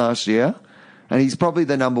Coleman last year, and he's probably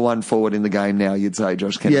the number one forward in the game now. You'd say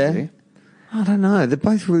Josh Kennedy. Yeah. I don't know. They're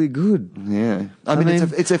both really good. Yeah. I mean,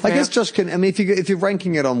 it's a I guess Josh Kennedy, I mean, if you're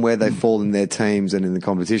ranking it on where they fall in their teams and in the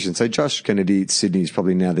competition, so Josh Kennedy at Sydney is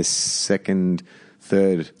probably now the second,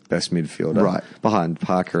 third best midfielder. Right. Behind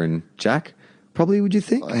Parker and Jack. Probably, would you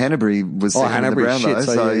think? Hanbury was second in the Brownlow,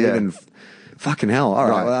 so yeah. Fucking hell. All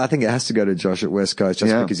right. Well, I think it has to go to Josh at West Coast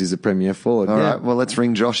just because he's a premier forward. All right. Well, let's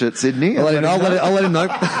ring Josh at Sydney. I'll let him know.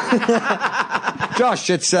 Josh,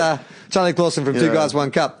 it's Charlie Clausen from Two Guys,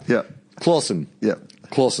 One Cup. Yeah. Clausen. Yeah.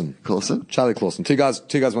 Clausen. Charlie Clausen. Two guys,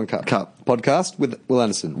 One Cup. Podcast with Will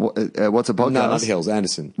Anderson. What's a podcast? No, not Hills.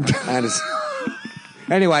 Anderson.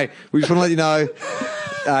 Anyway, we just want to let you know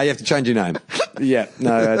you have to change your name. Yeah.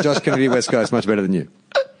 No, Josh Kennedy, West Coast, much better than you.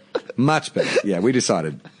 Much better. Yeah, we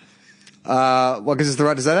decided. What gives us the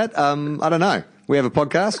right to say that? I don't know. We have a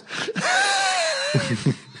podcast.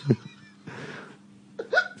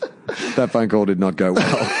 That phone call did not go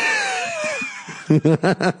well.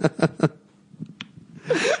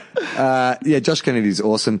 Josh Kennedy's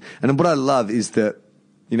awesome. And what I love is that,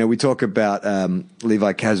 you know, we talk about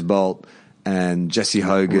Levi Casbolt and Jesse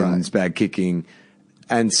Hogan's bad kicking,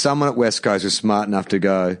 and someone at West Coast was smart enough to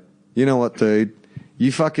go, you know what, dude?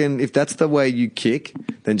 You fucking, if that's the way you kick,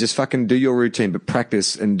 then just fucking do your routine, but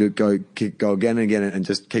practice and go again and again and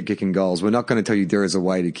just keep kicking goals. We're not going to tell you there is a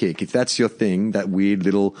way to kick. If that's your thing, that weird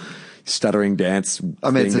little stuttering dance. I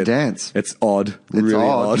mean, it's a dance. It's odd. It's really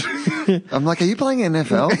odd. I'm like, are you playing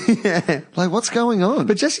NFL? Yeah. Like, what's going on?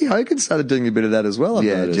 But Jesse Hogan started doing a bit of that as well. I've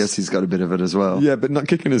noticed. Jesse's got a bit of it as well. Yeah, but not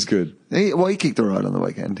kicking as good. He kicked all right on the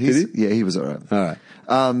weekend. Did he? Yeah, he was all right. All right.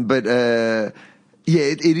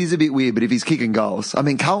 It is a bit weird, but if he's kicking goals, I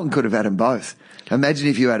mean, Carlton could have had them both. Imagine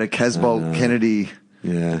if you had a Casbolt Kennedy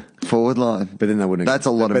forward line. But then they wouldn't have. That's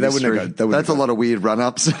a lot of mystery. That's a lot of weird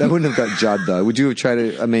run-ups. They wouldn't have got Judd, though. Would you have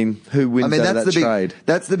traded, I mean, who wins out of that trade?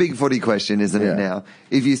 That's the big footy question, isn't it now?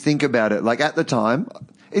 If you think about it, like at the time,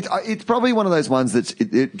 it's probably one of those ones that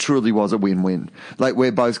it truly was a win-win. Like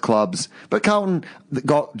where both clubs, but Carlton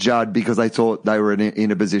got Judd because they thought they were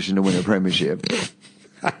in a position to win a premiership.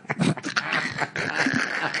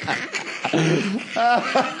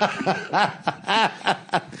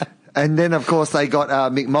 And then, of course, they got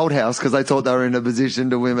Mick Malthouse because they thought they were in a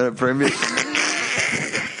position to win a premiership.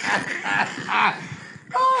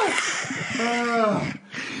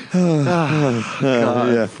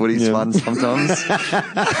 God, footy's fun sometimes.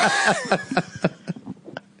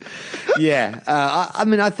 I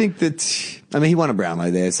mean, I think that. I mean, he won a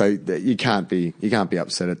Brownlow there, so you can't be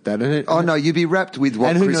upset at that. No, you'd be wrapped with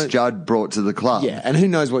what Chris Judd brought to the club. Yeah, and who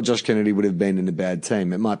knows what Josh Kennedy would have been in a bad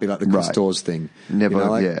team? It might be like the Chris Dawes thing.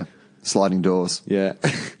 Never, sliding doors. Yeah,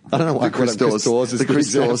 I don't know why Chris Dawes is the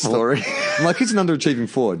Chris Dawes story. I'm like, he's an underachieving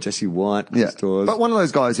forward. Jesse White, Chris Dawes, but one of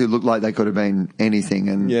those guys who looked like they could have been anything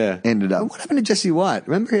and ended up. What happened to Jesse White?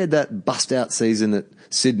 Remember he had that bust out season at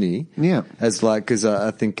Sydney. Yeah, as like because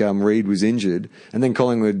I think Reid was injured, and then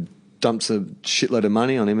Collingwood dumps a shitload of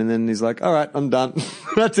money on him, and then he's like, all right, I'm done.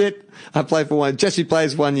 That's it. I play for one. Jesse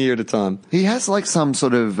plays 1 year at a time. He has like some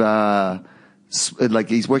sort of, like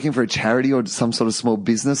he's working for a charity or some sort of small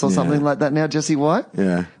business or something like that now, Jesse White.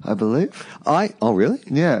 Yeah. I believe. Oh, really?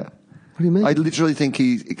 Yeah. What do you mean? I literally think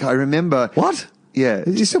I remember. What? Yeah.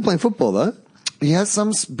 He's still playing football though. He has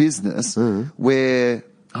some business where,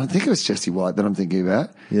 I think it was Jesse White that I'm thinking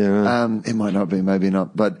about. Yeah. It might not be, maybe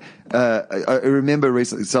not. But I remember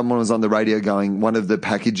recently someone was on the radio going, one of the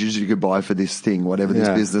packages you could buy for this thing, whatever this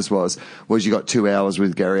business was you got 2 hours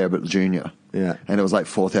with Gary Ablett Jr. Yeah. And it was like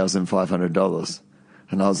 $4,500.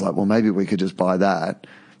 And I was like, well, maybe we could just buy that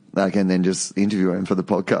Like, and then just interview him for the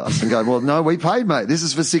podcast and go, well, no, we paid, mate. This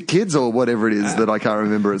is for sick kids or whatever it is that I can't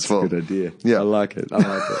remember it's for. Good idea. Yeah. I like it.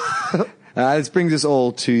 This brings us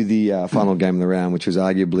all to the final game of the round, which was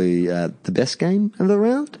arguably the best game of the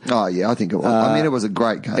round. Oh, yeah, I think it was. I mean, it was a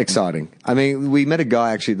great game. Exciting. I mean, we met a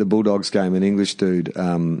guy actually at the Bulldogs game, an English dude,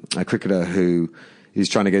 a cricketer who is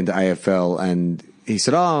trying to get into AFL, and he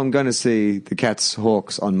said, I'm going to see the Cats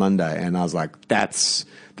Hawks on Monday. And I was like,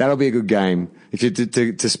 that'll be a good game. If you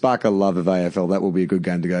to spark a love of AFL, that will be a good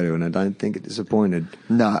game to go to, and I don't think it disappointed.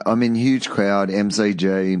 No, I mean, huge crowd,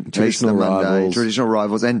 MCG, traditional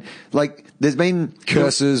rivals, and like there's been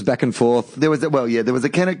curses back and forth. There was a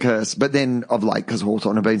Kennett curse, but then of late, because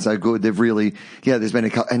Hawthorn have been so good, they've really there's been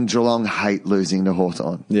and Geelong hate losing to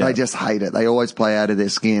Hawthorn. Yeah. They just hate it. They always play out of their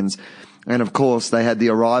skins, and of course they had the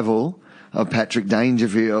arrival of Patrick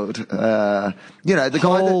Dangerfield. The guy.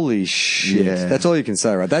 Holy shit. Yeah. That's all you can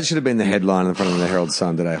say, right? That should have been the headline in front of the Herald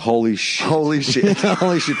Sun today. Holy shit. Holy shit.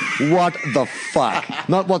 Holy shit. What the fuck?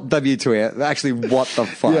 Not what W2, actually what the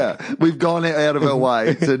fuck. Yeah. We've gone out of our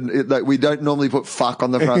way to, we don't normally put fuck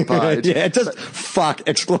on the front page. Yeah, just fuck,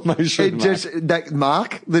 exclamation mark. Just that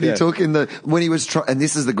mark that he took when he was and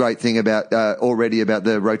this is the great thing about, already about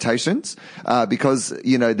the rotations, because,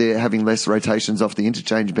 they're having less rotations off the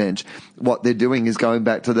interchange bench. What they're doing is going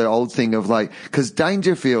back to the old thing of because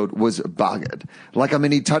Dangerfield was buggered.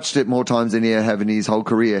 He touched it more times than he had in his whole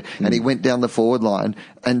career, and he went down the forward line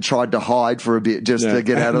and tried to hide for a bit just to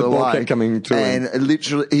get out of the way. Kept coming to him. And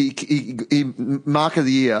literally, he mark of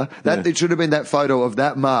the year. It should have been that photo of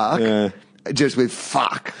that mark, just with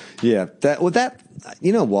fuck. Yeah,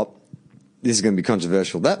 you know what? This is going to be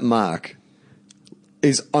controversial. That mark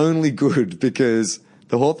is only good because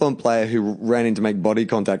the Hawthorn player who ran in to make body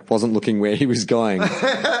contact wasn't looking where he was going.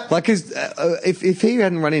 Cause, if he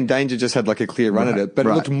hadn't run in, Danger just had a clear run at it, but it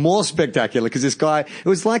looked more spectacular because this guy, it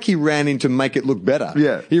was like he ran in to make it look better.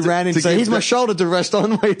 Yeah. He ran in to say, here's my shoulder to rest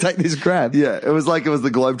on while you take this grab. Yeah. It was like it was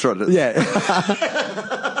the Globetrotters. Yeah.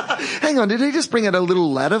 Hang on. Did he just bring out a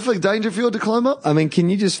little ladder for Dangerfield to climb up? I mean, can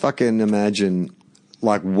you just fucking imagine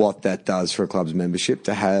what that does for a club's membership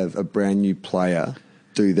to have a brand new player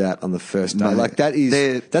do that on the first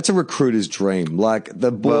day? That's a recruiter's dream.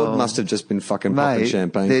 The board must have just been fucking popping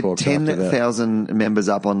champagne corks after that. They're 10,000 members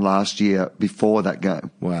up on last year before that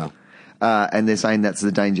game. Wow. And they're saying that's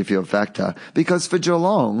the Dangerfield factor. Because for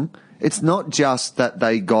Geelong, it's not just that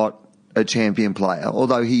they got a champion player,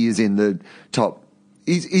 although he is in the top.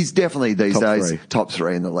 He's definitely these days top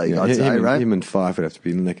three in the league, I'd say, right? Him and Fife would have to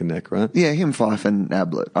be neck and neck, right? Yeah, him, Fife and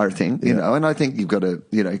Ablett, I think, and I think you've got to,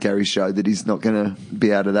 Gary showed that he's not going to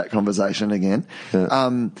be out of that conversation again.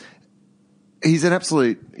 Yeah. He's an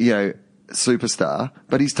absolute, superstar,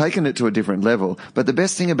 but he's taken it to a different level. But the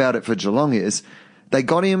best thing about it for Geelong is they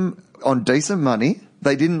got him on decent money.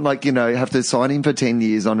 They didn't have to sign him for 10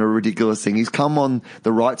 years on a ridiculous thing. He's come on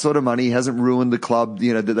the right sort of money. He hasn't ruined the club,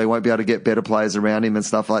 that they won't be able to get better players around him and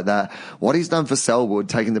stuff like that. What he's done for Selwood,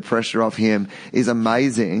 taking the pressure off him, is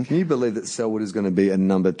amazing. Can you believe that Selwood is going to be the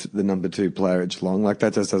number 2 player at Geelong?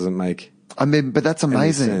 That just doesn't make... but that's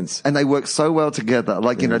amazing. And they work so well together.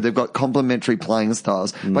 They've got complementary playing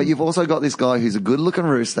styles. But you've also got this guy who's a good looking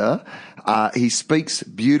rooster. He speaks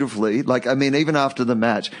beautifully. Even after the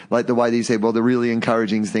match, the way that he said, well, the really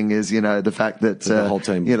encouraging thing is, the fact that, the whole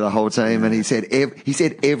team. The whole team. Yeah. And he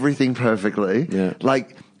said everything perfectly. Yeah.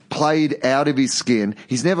 Played out of his skin.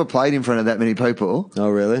 He's never played in front of that many people. Oh,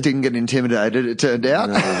 really? Didn't get intimidated, it turned out.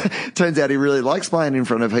 No. Turns out he really likes playing in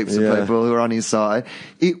front of heaps of people who are on his side.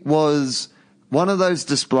 It was one of those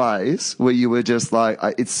displays where you were just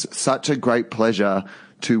it's such a great pleasure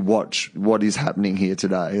to watch what is happening here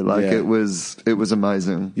today. It was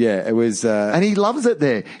amazing. Yeah, it was, and he loves it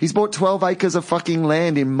there. He's bought 12 acres of fucking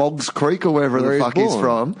land in Moggs Creek or wherever the fuck he's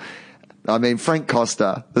from. Frank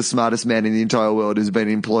Costa, the smartest man in the entire world, has been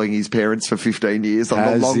employing his parents for 15 years on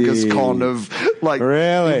the longest con of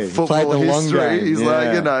football history.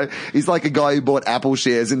 He's like a guy who bought Apple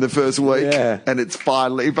shares in the first week and it's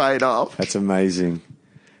finally paid off. That's amazing.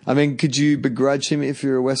 Could you begrudge him if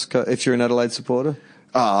you're if you're an Adelaide supporter?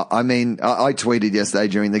 I tweeted yesterday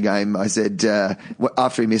during the game. I said,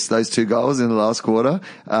 after he missed those 2 goals in the last quarter,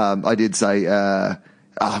 I did say,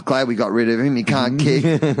 glad we got rid of him. He can't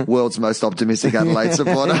kick. World's most optimistic Adelaide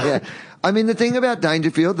supporter. The thing about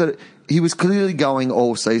Dangerfield, that he was clearly going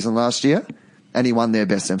all season last year and he won their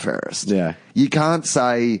best and fairest. Yeah. You can't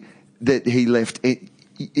say that he left.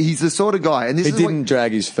 He's the sort of guy. And he didn't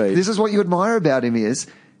drag his feet. This is what you admire about him is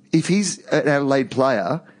if he's an Adelaide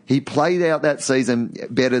player, he played out that season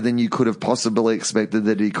better than you could have possibly expected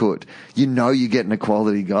that he could. You're getting a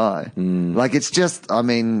quality guy. It's just,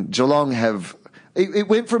 Geelong have It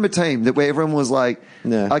went from a team where everyone was like,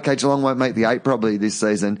 okay, Geelong won't make the 8 probably this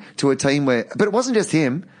season, to a team where, but it wasn't just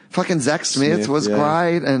him. Fucking Zach Smith was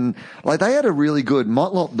great, and like they had a really good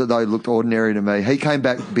Motlop that though looked ordinary to me. He came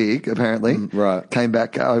back big, apparently. Right. Came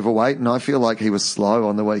back overweight, and I feel like he was slow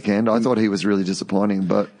on the weekend. I thought he was really disappointing,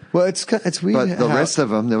 but it's weird. But the rest of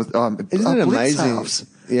them, there was isn't it amazing? Halves.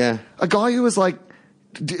 Yeah, a guy who was like.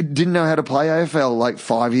 Didn't know how to play AFL like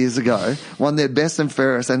 5 years ago, won their best and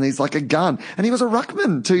fairest, and he's like a gun. And he was a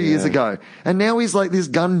ruckman 2 years ago. And now he's like this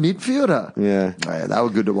gun midfielder. Yeah. They were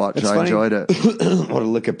good to watch. I enjoyed it. What a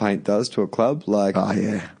liquor paint does to a club. Like,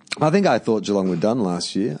 I thought Geelong were done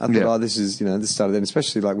last year. I thought, this started then,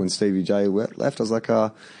 especially like when Stevie J left. I was like,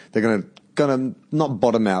 they're gonna not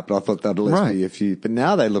bottom out, but I thought that'd at least be a few. But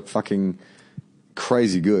now they look fucking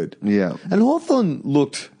crazy good. Yeah. And Hawthorn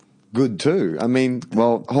looked good too. I mean,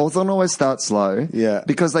 well, Hawthorn always starts slow,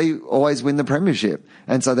 because they always win the premiership,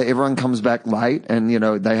 and so everyone comes back late, and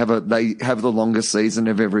they have the longest season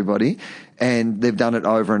of everybody, and they've done it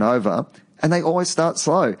over and over, and they always start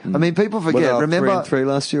slow. I mean, people forget. Remember 3-3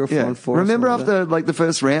 last year or 4-4? Remember after like the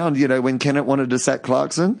first round, when Kennett wanted to sack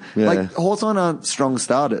Clarkson, like Hawthorn aren't strong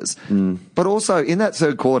starters, but also in that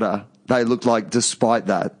third quarter, they looked like despite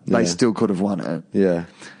that they still could have won it. Yeah.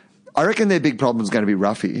 I reckon their big problem is going to be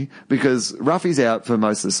Ruffy, because Ruffy's out for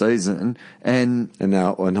most of the season, and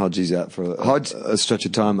now Hodgie's out for a stretch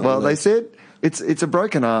of time. Well, they said it's a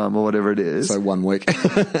broken arm or whatever it is. So 1 week.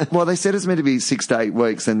 Well, they said it's meant to be 6 to 8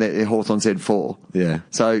 weeks, and Hawthorn said 4. Yeah.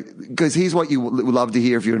 So, because here's what you would love to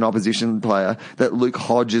hear if you're an opposition player, that Luke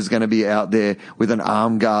Hodge is going to be out there with an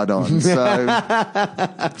arm guard on. So,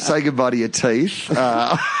 say goodbye to your teeth.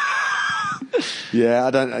 Yeah,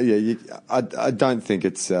 I don't think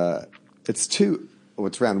it's too. Well,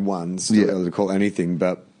 it's round 1, still early to call anything,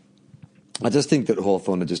 but I just think that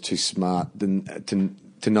Hawthorn are just too smart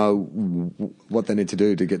to know what they need to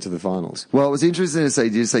do to get to the finals. Well, it was interesting to see.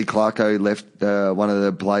 Did you see Clarko left one of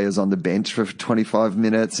the players on the bench for 25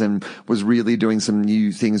 minutes and was really doing some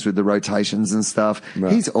new things with the rotations and stuff?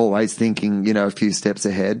 Right. He's always thinking, a few steps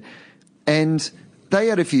ahead, and they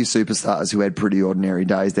had a few superstars who had pretty ordinary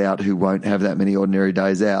days out who won't have that many ordinary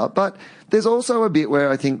days out. But there's also a bit where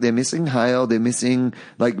I think they're missing Hale, they're missing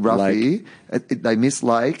like Ruffy, they miss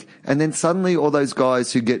Lake, and then suddenly all those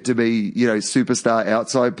guys who get to be, superstar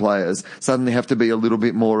outside players suddenly have to be a little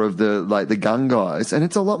bit more of the gun guys, and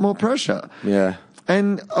it's a lot more pressure. Yeah.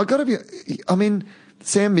 And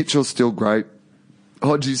Sam Mitchell's still great.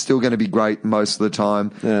 Hodgie's still going to be great most of the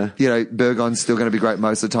time. Yeah. Burgon's still going to be great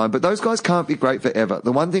most of the time. But those guys can't be great forever.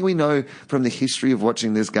 The one thing we know from the history of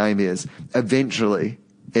watching this game is eventually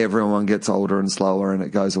everyone gets older and slower and it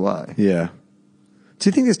goes away. Yeah. Do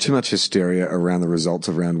you think there's too much hysteria around the results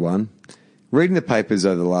of round 1? Reading the papers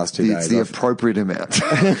over the last 2 days. It's the appropriate amount.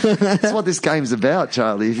 That's what this game's about,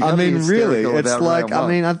 Charlie. Really, it's like,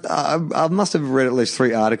 I must have read at least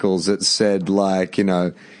 3 articles that said like,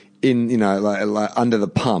 like under the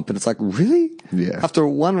pump, and it's like, really? Yeah. After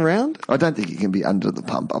 1 round? I don't think you can be under the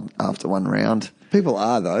pump after 1 round. People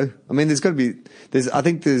are though. I mean, I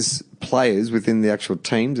think there's players within the actual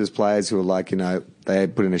teams. There's players who are like, they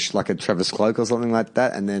put in like a Travis Cloak or something like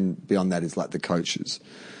that, and then beyond that is like the coaches.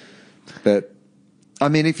 But I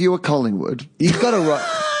mean, if you were Collingwood, you've got to write.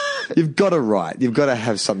 You've got to write. You've got to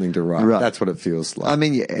have something to write. Right. That's what it feels like. I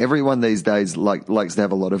mean, everyone these days likes to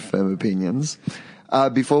have a lot of firm opinions.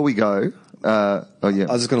 Before we go, I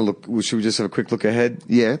was just going to look. Should we just have a quick look ahead?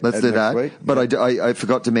 Yeah, let's do that. Week? But yeah. I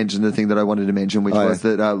forgot to mention the thing that I wanted to mention, which was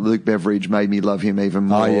that Luke Beveridge made me love him even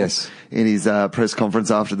more. Oh, yes. In his press conference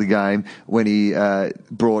after the game, when he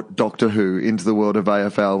brought Doctor Who into the world of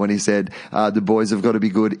AFL, when he said the boys have got to be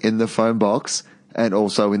good in the phone box and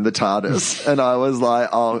also in the TARDIS. And I was like,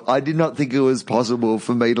 I did not think it was possible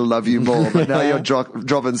for me to love you more, but now you're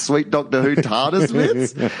dropping sweet Doctor Who TARDIS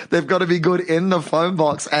bits. They've got to be good in the phone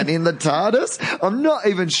box and in the TARDIS. I'm not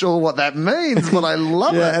even sure what that means, but I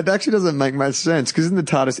love it. Yeah, it actually doesn't make much sense, because isn't the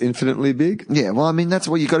TARDIS infinitely big? Yeah, well, I mean, that's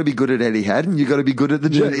what you got to be good at Etihad, and you got to be good at the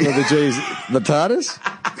G. The G's, the TARDIS?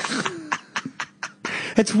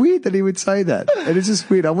 It's weird that he would say that. And it's just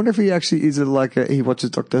weird. I wonder if he actually is he watches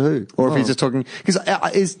Doctor Who, or if he's just talking, because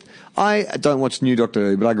I don't watch new Doctor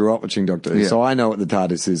Who, but I grew up watching Doctor Who, so I know what the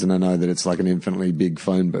TARDIS is, and I know that it's like an infinitely big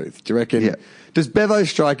phone booth. Do you reckon? Yeah. Does Bevo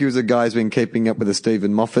strike you as a guy who's been keeping up with the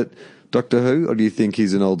Stephen Moffat Doctor Who, or do you think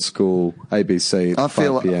he's an old school ABC at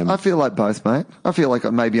 5 p.m.? I feel like both, mate. I feel like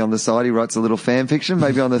maybe on the side he writes a little fan fiction.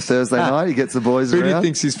 Maybe on the Thursday night he gets the boys around. Who do you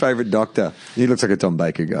think's his favourite Doctor? He looks like a Tom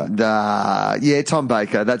Baker guy. Yeah, Tom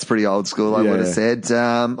Baker. That's pretty old school, I would have said.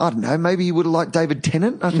 I don't know. Maybe he would have liked David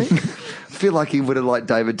Tennant, I think. I feel like he would have liked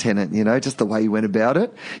David Tennant, you know, just the way he went about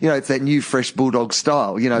it. You know, it's that new fresh Bulldog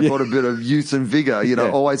style, you know, brought a bit of youth and vigour, you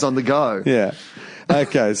know, always on the go. Yeah.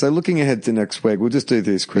 Okay, so looking ahead to next week, we'll just do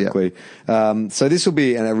this quickly. Yep. So this will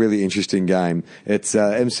be a really interesting game. It's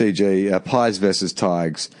MCG, Pies versus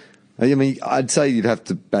Tigers. I mean, I'd say you'd have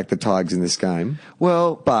to back the Tigers in this game.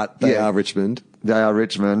 Well, but they are Richmond. They are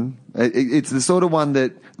Richmond. It's the sort of one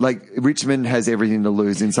that, like, Richmond has everything to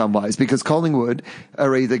lose in some ways, because Collingwood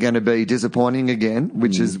are either going to be disappointing again,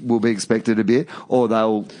 which will be expected a bit, or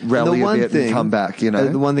they'll rally a bit and come back, you know.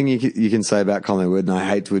 The one thing you can say about Collingwood, and I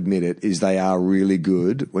hate to admit it, is they are really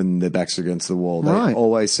good when their backs are against the wall. They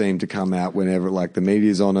always seem to come out whenever, like, the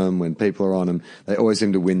media's on them, when people are on them. They always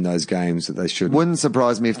seem to win those games that they shouldn't. Wouldn't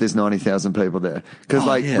surprise me if there's 90,000 people there. Because,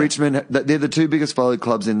 Richmond, they're the two biggest followed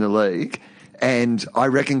clubs in the league. And I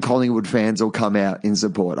reckon Collingwood fans will come out in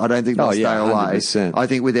support. I don't think they'll stay away. 100%. I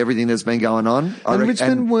think with everything that's been going on.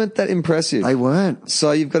 Richmond weren't that impressive. They weren't.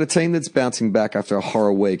 So you've got a team that's bouncing back after a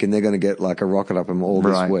horror week, and they're going to get like a rocket up them all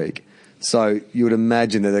this week. So you would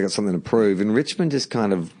imagine that they've got something to prove. And Richmond just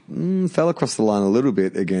kind of fell across the line a little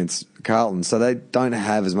bit against Carlton. So they don't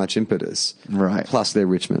have as much impetus. Right. Plus they're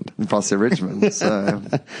Richmond. So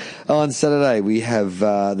on Saturday, we have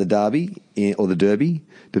the Derby, or the Derby,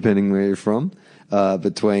 depending where you're from,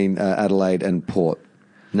 between Adelaide and Port.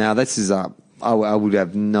 Now, this is I would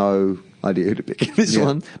have no idea who to pick in this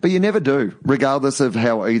one. But you never do, regardless of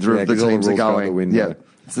how either of the teams are going.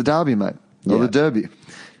 It's the Derby, mate. Or the Derby.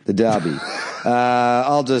 The Derby.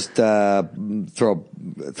 I'll just throw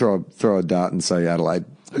a dart and say Adelaide.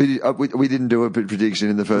 We didn't do a prediction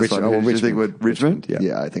in the first one. Richmond. Do you think Richmond?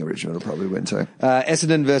 Yeah, I think Richmond will probably win too.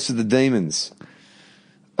 Essendon versus the Demons.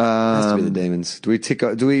 Has to be the Demons. Do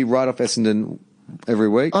we write off Essendon every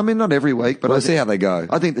week? I mean, not every week, but we'll see how they go.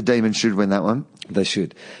 I think the Demons should win that one. They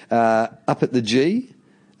should. Up at the G.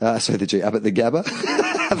 Up at the Gabba.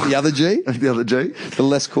 The other G. The other G. The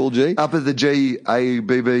less cool G. Up at the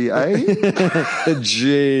G-A-B-B-A. The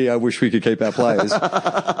G. I wish we could keep our players.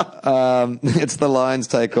 It's the Lions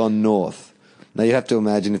take on North. Now, you have to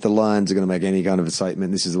imagine if the Lions are going to make any kind of a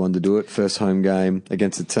statement, this is the one to do it. First home game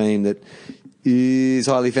against a team that is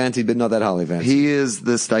highly fancied, but not that highly fancied. Here's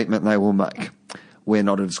the statement they will make. We're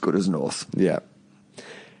not as good as North. Yeah.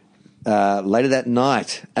 Later that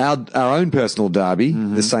night, our own personal derby,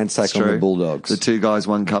 the Saints take on the Bulldogs. The 2 guys,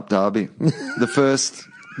 1 cup derby.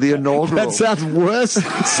 The inaugural. That sounds worse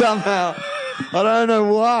somehow. I don't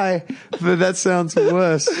know why, but that sounds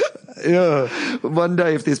worse. Yeah. One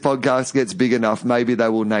day, if this podcast gets big enough, maybe they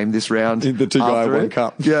will name this round the 2 guys, 1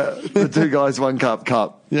 cup. Yeah, the 2 guys, 1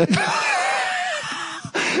 cup. Yeah.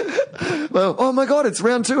 Well, oh my God, it's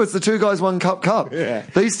round 2. It's the 2 guys, 1 cup. Yeah.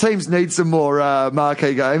 These teams need some more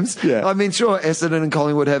marquee games. Yeah. I mean, sure, Essendon and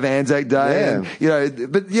Collingwood have Anzac Day, and, you know,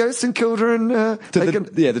 but St Kilda and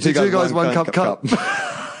the 2 guys, 1 cup.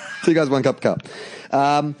 2 guys, 1 cup.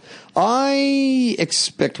 I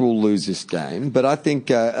expect we'll lose this game, but I think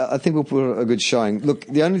we'll put a good showing. Look,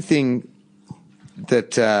 the only thing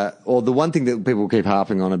that, or the one thing that people keep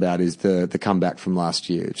harping on about is the comeback from last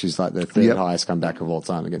year, which is like the third highest comeback of all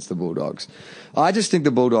time against the Bulldogs. I just think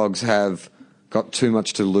the Bulldogs have got too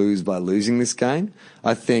much to lose by losing this game.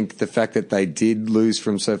 I think the fact that they did lose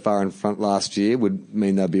from so far in front last year would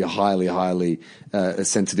mean they'll be highly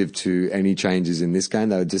sensitive to any changes in this game.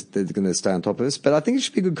 They're going to stay on top of us. But I think it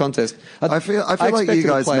should be a good contest. I feel like you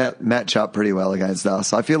guys match up pretty well against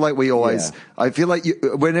us. I feel like we always. I feel like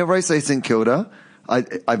whenever I say St Kilda, I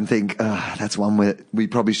think that's one where we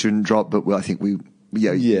probably shouldn't drop, but I think we.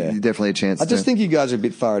 Yeah, definitely a chance. I just think you guys are a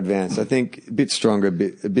bit far advanced. I think a bit stronger, a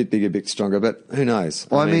bit bigger, a bit stronger, but who knows?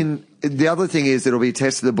 Well, I mean, the other thing is it'll be a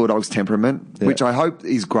test of the Bulldogs' temperament, which I hope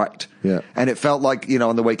is great. Yeah. And it felt like,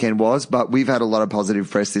 on the weekend was, but we've had a lot of positive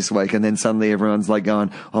press this week, and then suddenly everyone's like going,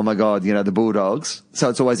 oh my God, the Bulldogs. So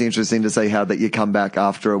it's always interesting to see how that you come back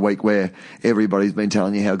after a week where everybody's been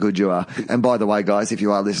telling you how good you are. And by the way, guys, if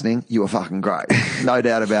you are listening, you are fucking great. No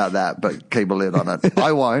doubt about that, but keep a lid on it.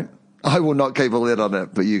 I won't. I will not keep a lid on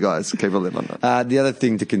it, but you guys keep a lid on it. The other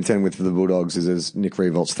thing to contend with for the Bulldogs is Nick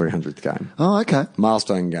Riewold's 300th game. Oh, okay.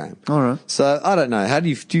 Milestone game. All right. So, I don't know.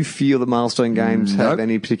 Do you feel that milestone games have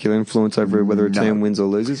any particular influence over whether a team wins or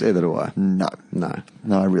loses? Either do I. No,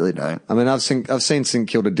 I really don't. I mean, I've seen St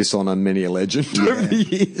Kilda dishonour many a legend over the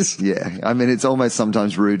years. Yeah. I mean, it's almost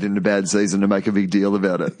sometimes rude in a bad season to make a big deal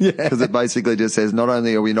about it. Yeah. Because it basically just says, not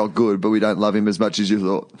only are we not good, but we don't love him as much as you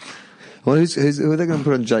thought. Well, who are they going to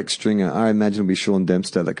put on Jake Stringer? I imagine it'll be Sean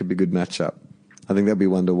Dempster. That could be a good matchup. I think that'd be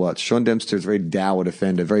one to watch. Sean Dempster is a very dour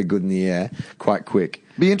defender, very good in the air, quite quick.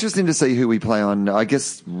 Be interesting to see who we play on. I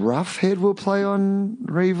guess Roughhead will play on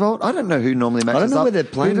Revolt. I don't know who normally matches up. I don't know where they're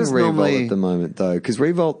playing Revolt at the moment, though, because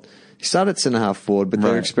Revolt... He started centre-half forward, but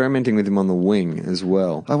they're experimenting with him on the wing as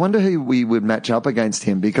well. I wonder who we would match up against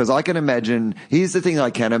him, because I can imagine... Here's the thing I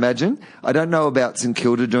can imagine. I don't know about St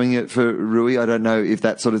Kilda doing it for Rui. I don't know if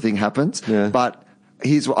that sort of thing happens. Yeah. But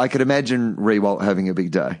I could imagine Rewalt having a big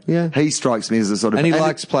day. Yeah. He strikes me as a sort of... And he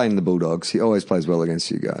likes playing the Bulldogs. He always plays well against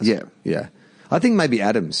you guys. Yeah. Yeah. I think maybe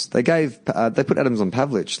Adams. They put Adams on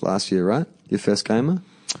Pavlich last year, right? Your first gamer?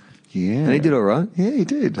 Yeah. And he did all right. Yeah, he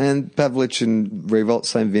did. And Pavlich and Revolt,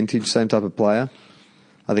 same vintage, same type of player.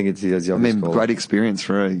 I think it's the obvious call. Great experience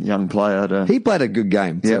for a young player. He played a good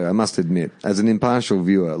game, too, I must admit. As an impartial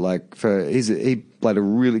viewer, he played a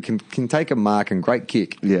really, can take a mark and great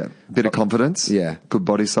kick. Yeah. Bit of confidence. Yeah. Good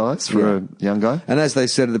body size for a young guy. And as they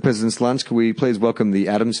said at the President's Lunch, could we please welcome the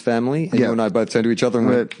Adams family? And you and I both turned to each other and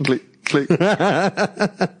went, click.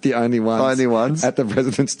 The only ones at the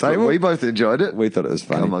President's table. We both enjoyed it. We thought it was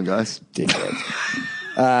funny. Come on, guys.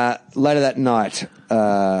 Later that night,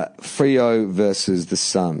 Freo versus the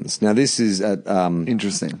Suns. Now, this is at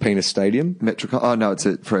interesting Penis Stadium. Oh, no, it's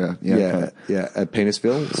at Freo. Yeah, at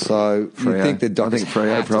Penisville. So Freo. You think the Dockers I think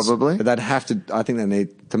Freo probably. But they'd have to. I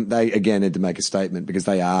think they again need to make a statement because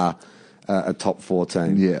they are a top 4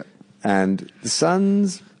 team. Yeah, and the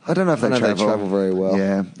Suns. I don't know if they travel very well.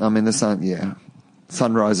 Yeah, I mean the Sun. Yeah.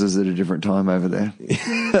 Sun rises at a different time over there.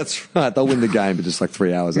 That's right. They'll win the game, but just like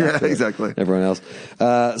 3 hours after exactly. everyone else.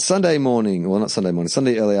 Sunday morning, well, not Sunday morning,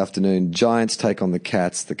 Sunday early afternoon, Giants take on the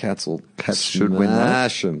Cats. The Cats should win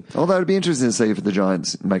that. Them. Although it'd be interesting to see if the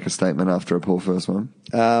Giants make a statement after a poor first one.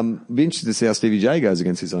 Be interested to see how Stevie J goes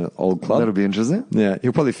against his old club. That'll be interesting. Yeah,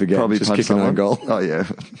 he'll probably forget. Just kick an own goal. Oh, yeah.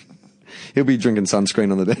 He'll be drinking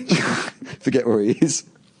sunscreen on the bench. Forget where he is.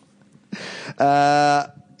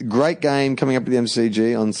 Great game coming up at the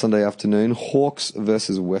MCG on Sunday afternoon. Hawks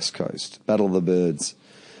versus West Coast. Battle of the Birds.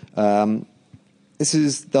 They'll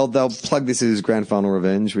plug this as grand final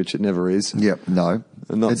revenge, which it never is. Yep, no.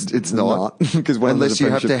 It's not. Because unless you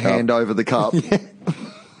have to hand over the cup.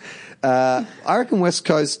 I reckon West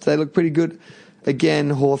Coast, they look pretty good. Again,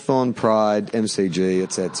 Hawthorn, Pride, MCG,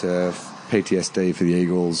 it's their turf. PTSD for the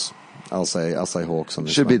Eagles. I'll say Hawks on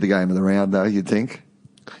this Should be the game of the round, though, you'd think.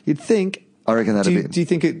 You'd think. I reckon that'd be. Do you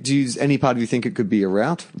think any part of you think it could be a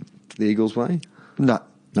rout the Eagles' way? No.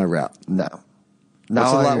 No rout? No.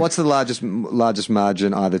 What's the largest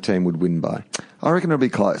margin either team would win by? I reckon it'll be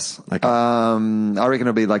close. Okay. I reckon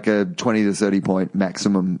it'll be like a 20 to 30 point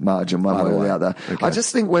maximum margin one way or the other. Okay. I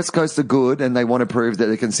just think West Coast are good and they want to prove that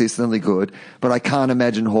they're consistently good, but I can't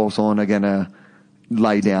imagine Hawthorn are going to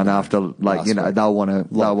lay down after, they'll want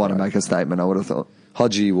to make a statement, I would have thought.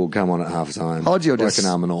 Hodgie will come on at half time. Hodgie will just...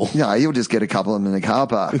 arm and all. No, he'll just get a couple of them in the car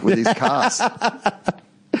park with his cars. And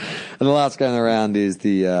the last game around is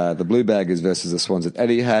the Blue Baggers versus the Swans at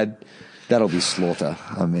Etihad. That'll be slaughter.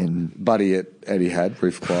 I mean... Buddy at Etihad,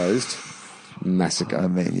 roof closed. Massacre. I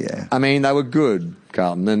mean, yeah. I mean, they were good,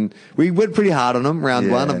 Carlton, and we went pretty hard on them round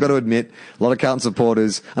one, I've got to admit. A lot of Carlton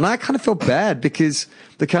supporters. And I kind of felt bad because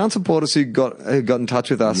the Carlton supporters who got in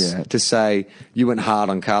touch with us to say you went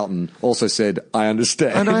hard on Carlton also said, I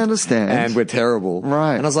understand. And I understand. And we're terrible.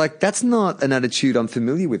 Right. And I was like, that's not an attitude I'm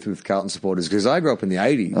familiar with Carlton supporters because I grew up in the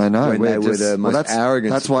 80s. I know. When they were the most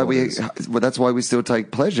arrogant that's supporters. That's why we still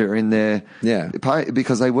take pleasure in their...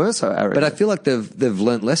 Because they were so arrogant. But I feel like they've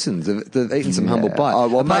learnt lessons. They've eaten some humble pie.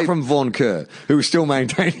 Apart from Vaughan Kerr, who is still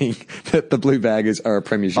maintaining that the Blue Baggers are a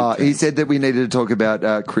premiership team. He said that we needed to talk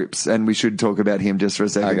about Cripps, and we should talk about him just for a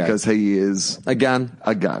second because he is a gun.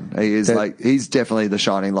 He is he's definitely the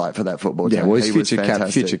shining light for that football team. Yeah, well, he's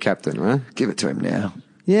future captain, right? Give it to him now.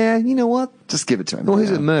 Yeah, you know what? Just give it to him. Well,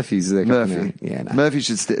 who's it? Murphy's there. Murphy. Yeah, no. Murphy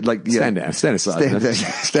should stand down. Stand aside.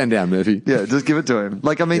 Stand down, Murphy. Yeah, just give it to him.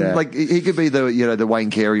 He could be the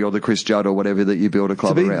Wayne Carey or the Chris Judd or whatever that you build a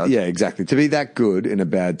club around. Yeah, exactly. To be that good in a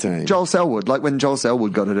bad team. Joel Selwood, like when Joel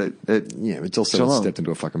Selwood got it at but Joel Selwood stepped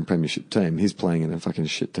into a fucking premiership team. He's playing in a fucking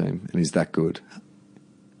shit team, and he's that good.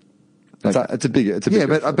 It's a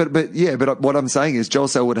big. But what I'm saying is Joel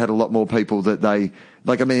Selwood had a lot more people that they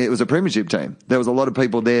it was a premiership team. There was a lot of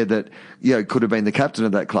people there that could have been the captain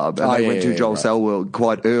of that club, and they went to Joel Selwood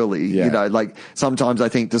quite early. Yeah. Sometimes I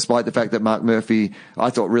think, despite the fact that Mark Murphy, I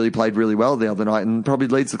thought really played really well the other night and probably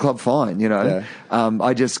leads the club fine.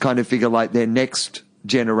 I just kind of figure their next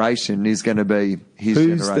generation is going to be his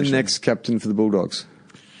generation. Who's the next captain for the Bulldogs?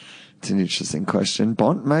 It's an interesting question.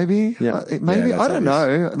 Bont, maybe? Yeah. Maybe. I don't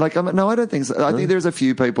know. No, I don't think so. I think there's a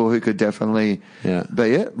few people who could definitely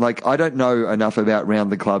be it. I don't know enough about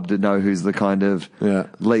round the club to know who's the kind of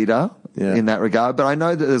leader in that regard. But I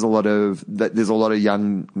know that there's a lot of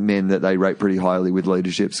young men that they rate pretty highly with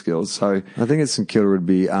leadership skills. So I think at St Kilda would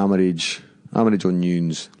be Armitage or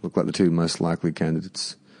Nunes look like the two most likely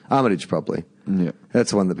candidates. Armitage probably. Yeah. That's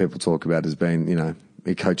the one that people talk about as being,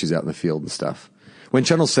 he coaches out in the field and stuff. When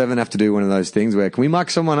Channel 7 have to do one of those things where, can we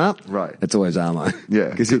mic someone up? Right. It's always Armo. Yeah.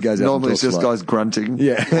 Because he goes out normally it's just guys grunting.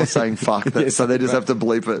 Yeah. Or saying fuck. So they just have to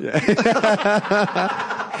bleep it. Yeah.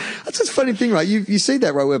 That's just a funny thing, right? You see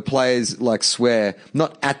that, right, where players swear,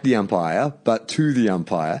 not at the umpire, but to the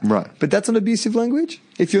umpire. Right. But that's an abusive language?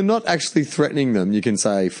 If you're not actually threatening them, you can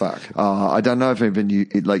say fuck. I don't know if even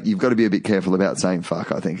you've got to be a bit careful about saying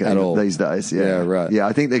fuck, I think, at all these days. Yeah. Yeah, right. Yeah,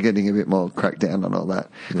 I think they're getting a bit more cracked down on all that.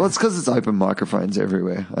 Yeah. Well, it's because it's open microphones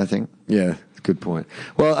everywhere, I think. Yeah. Good point.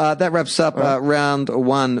 Well, that wraps up round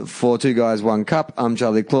one for Two Guys, One Cup. I'm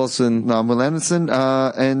Charlie Clausen. No, I'm Will Anderson.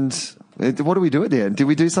 And what do we do at the end? Did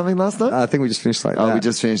we do something last night? I think we just finished like that. Oh, we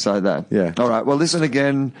just finished like that. Yeah. All right. Well, listen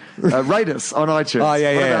again. Rate us on iTunes. Oh,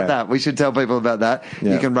 yeah, What about that? We should tell people about that.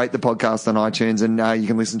 Yeah. You can rate the podcast on iTunes, and you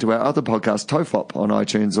can listen to our other podcast, TOEFOP, on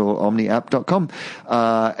iTunes or omniapp.com.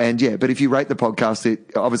 But if you rate the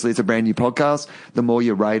podcast, obviously it's a brand new podcast. The more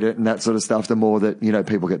you rate it and that sort of stuff, the more that,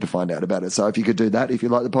 people get to find out about it. So if you could do that, if you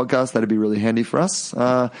like the podcast, that'd be really handy for us.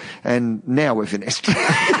 And now we're finished.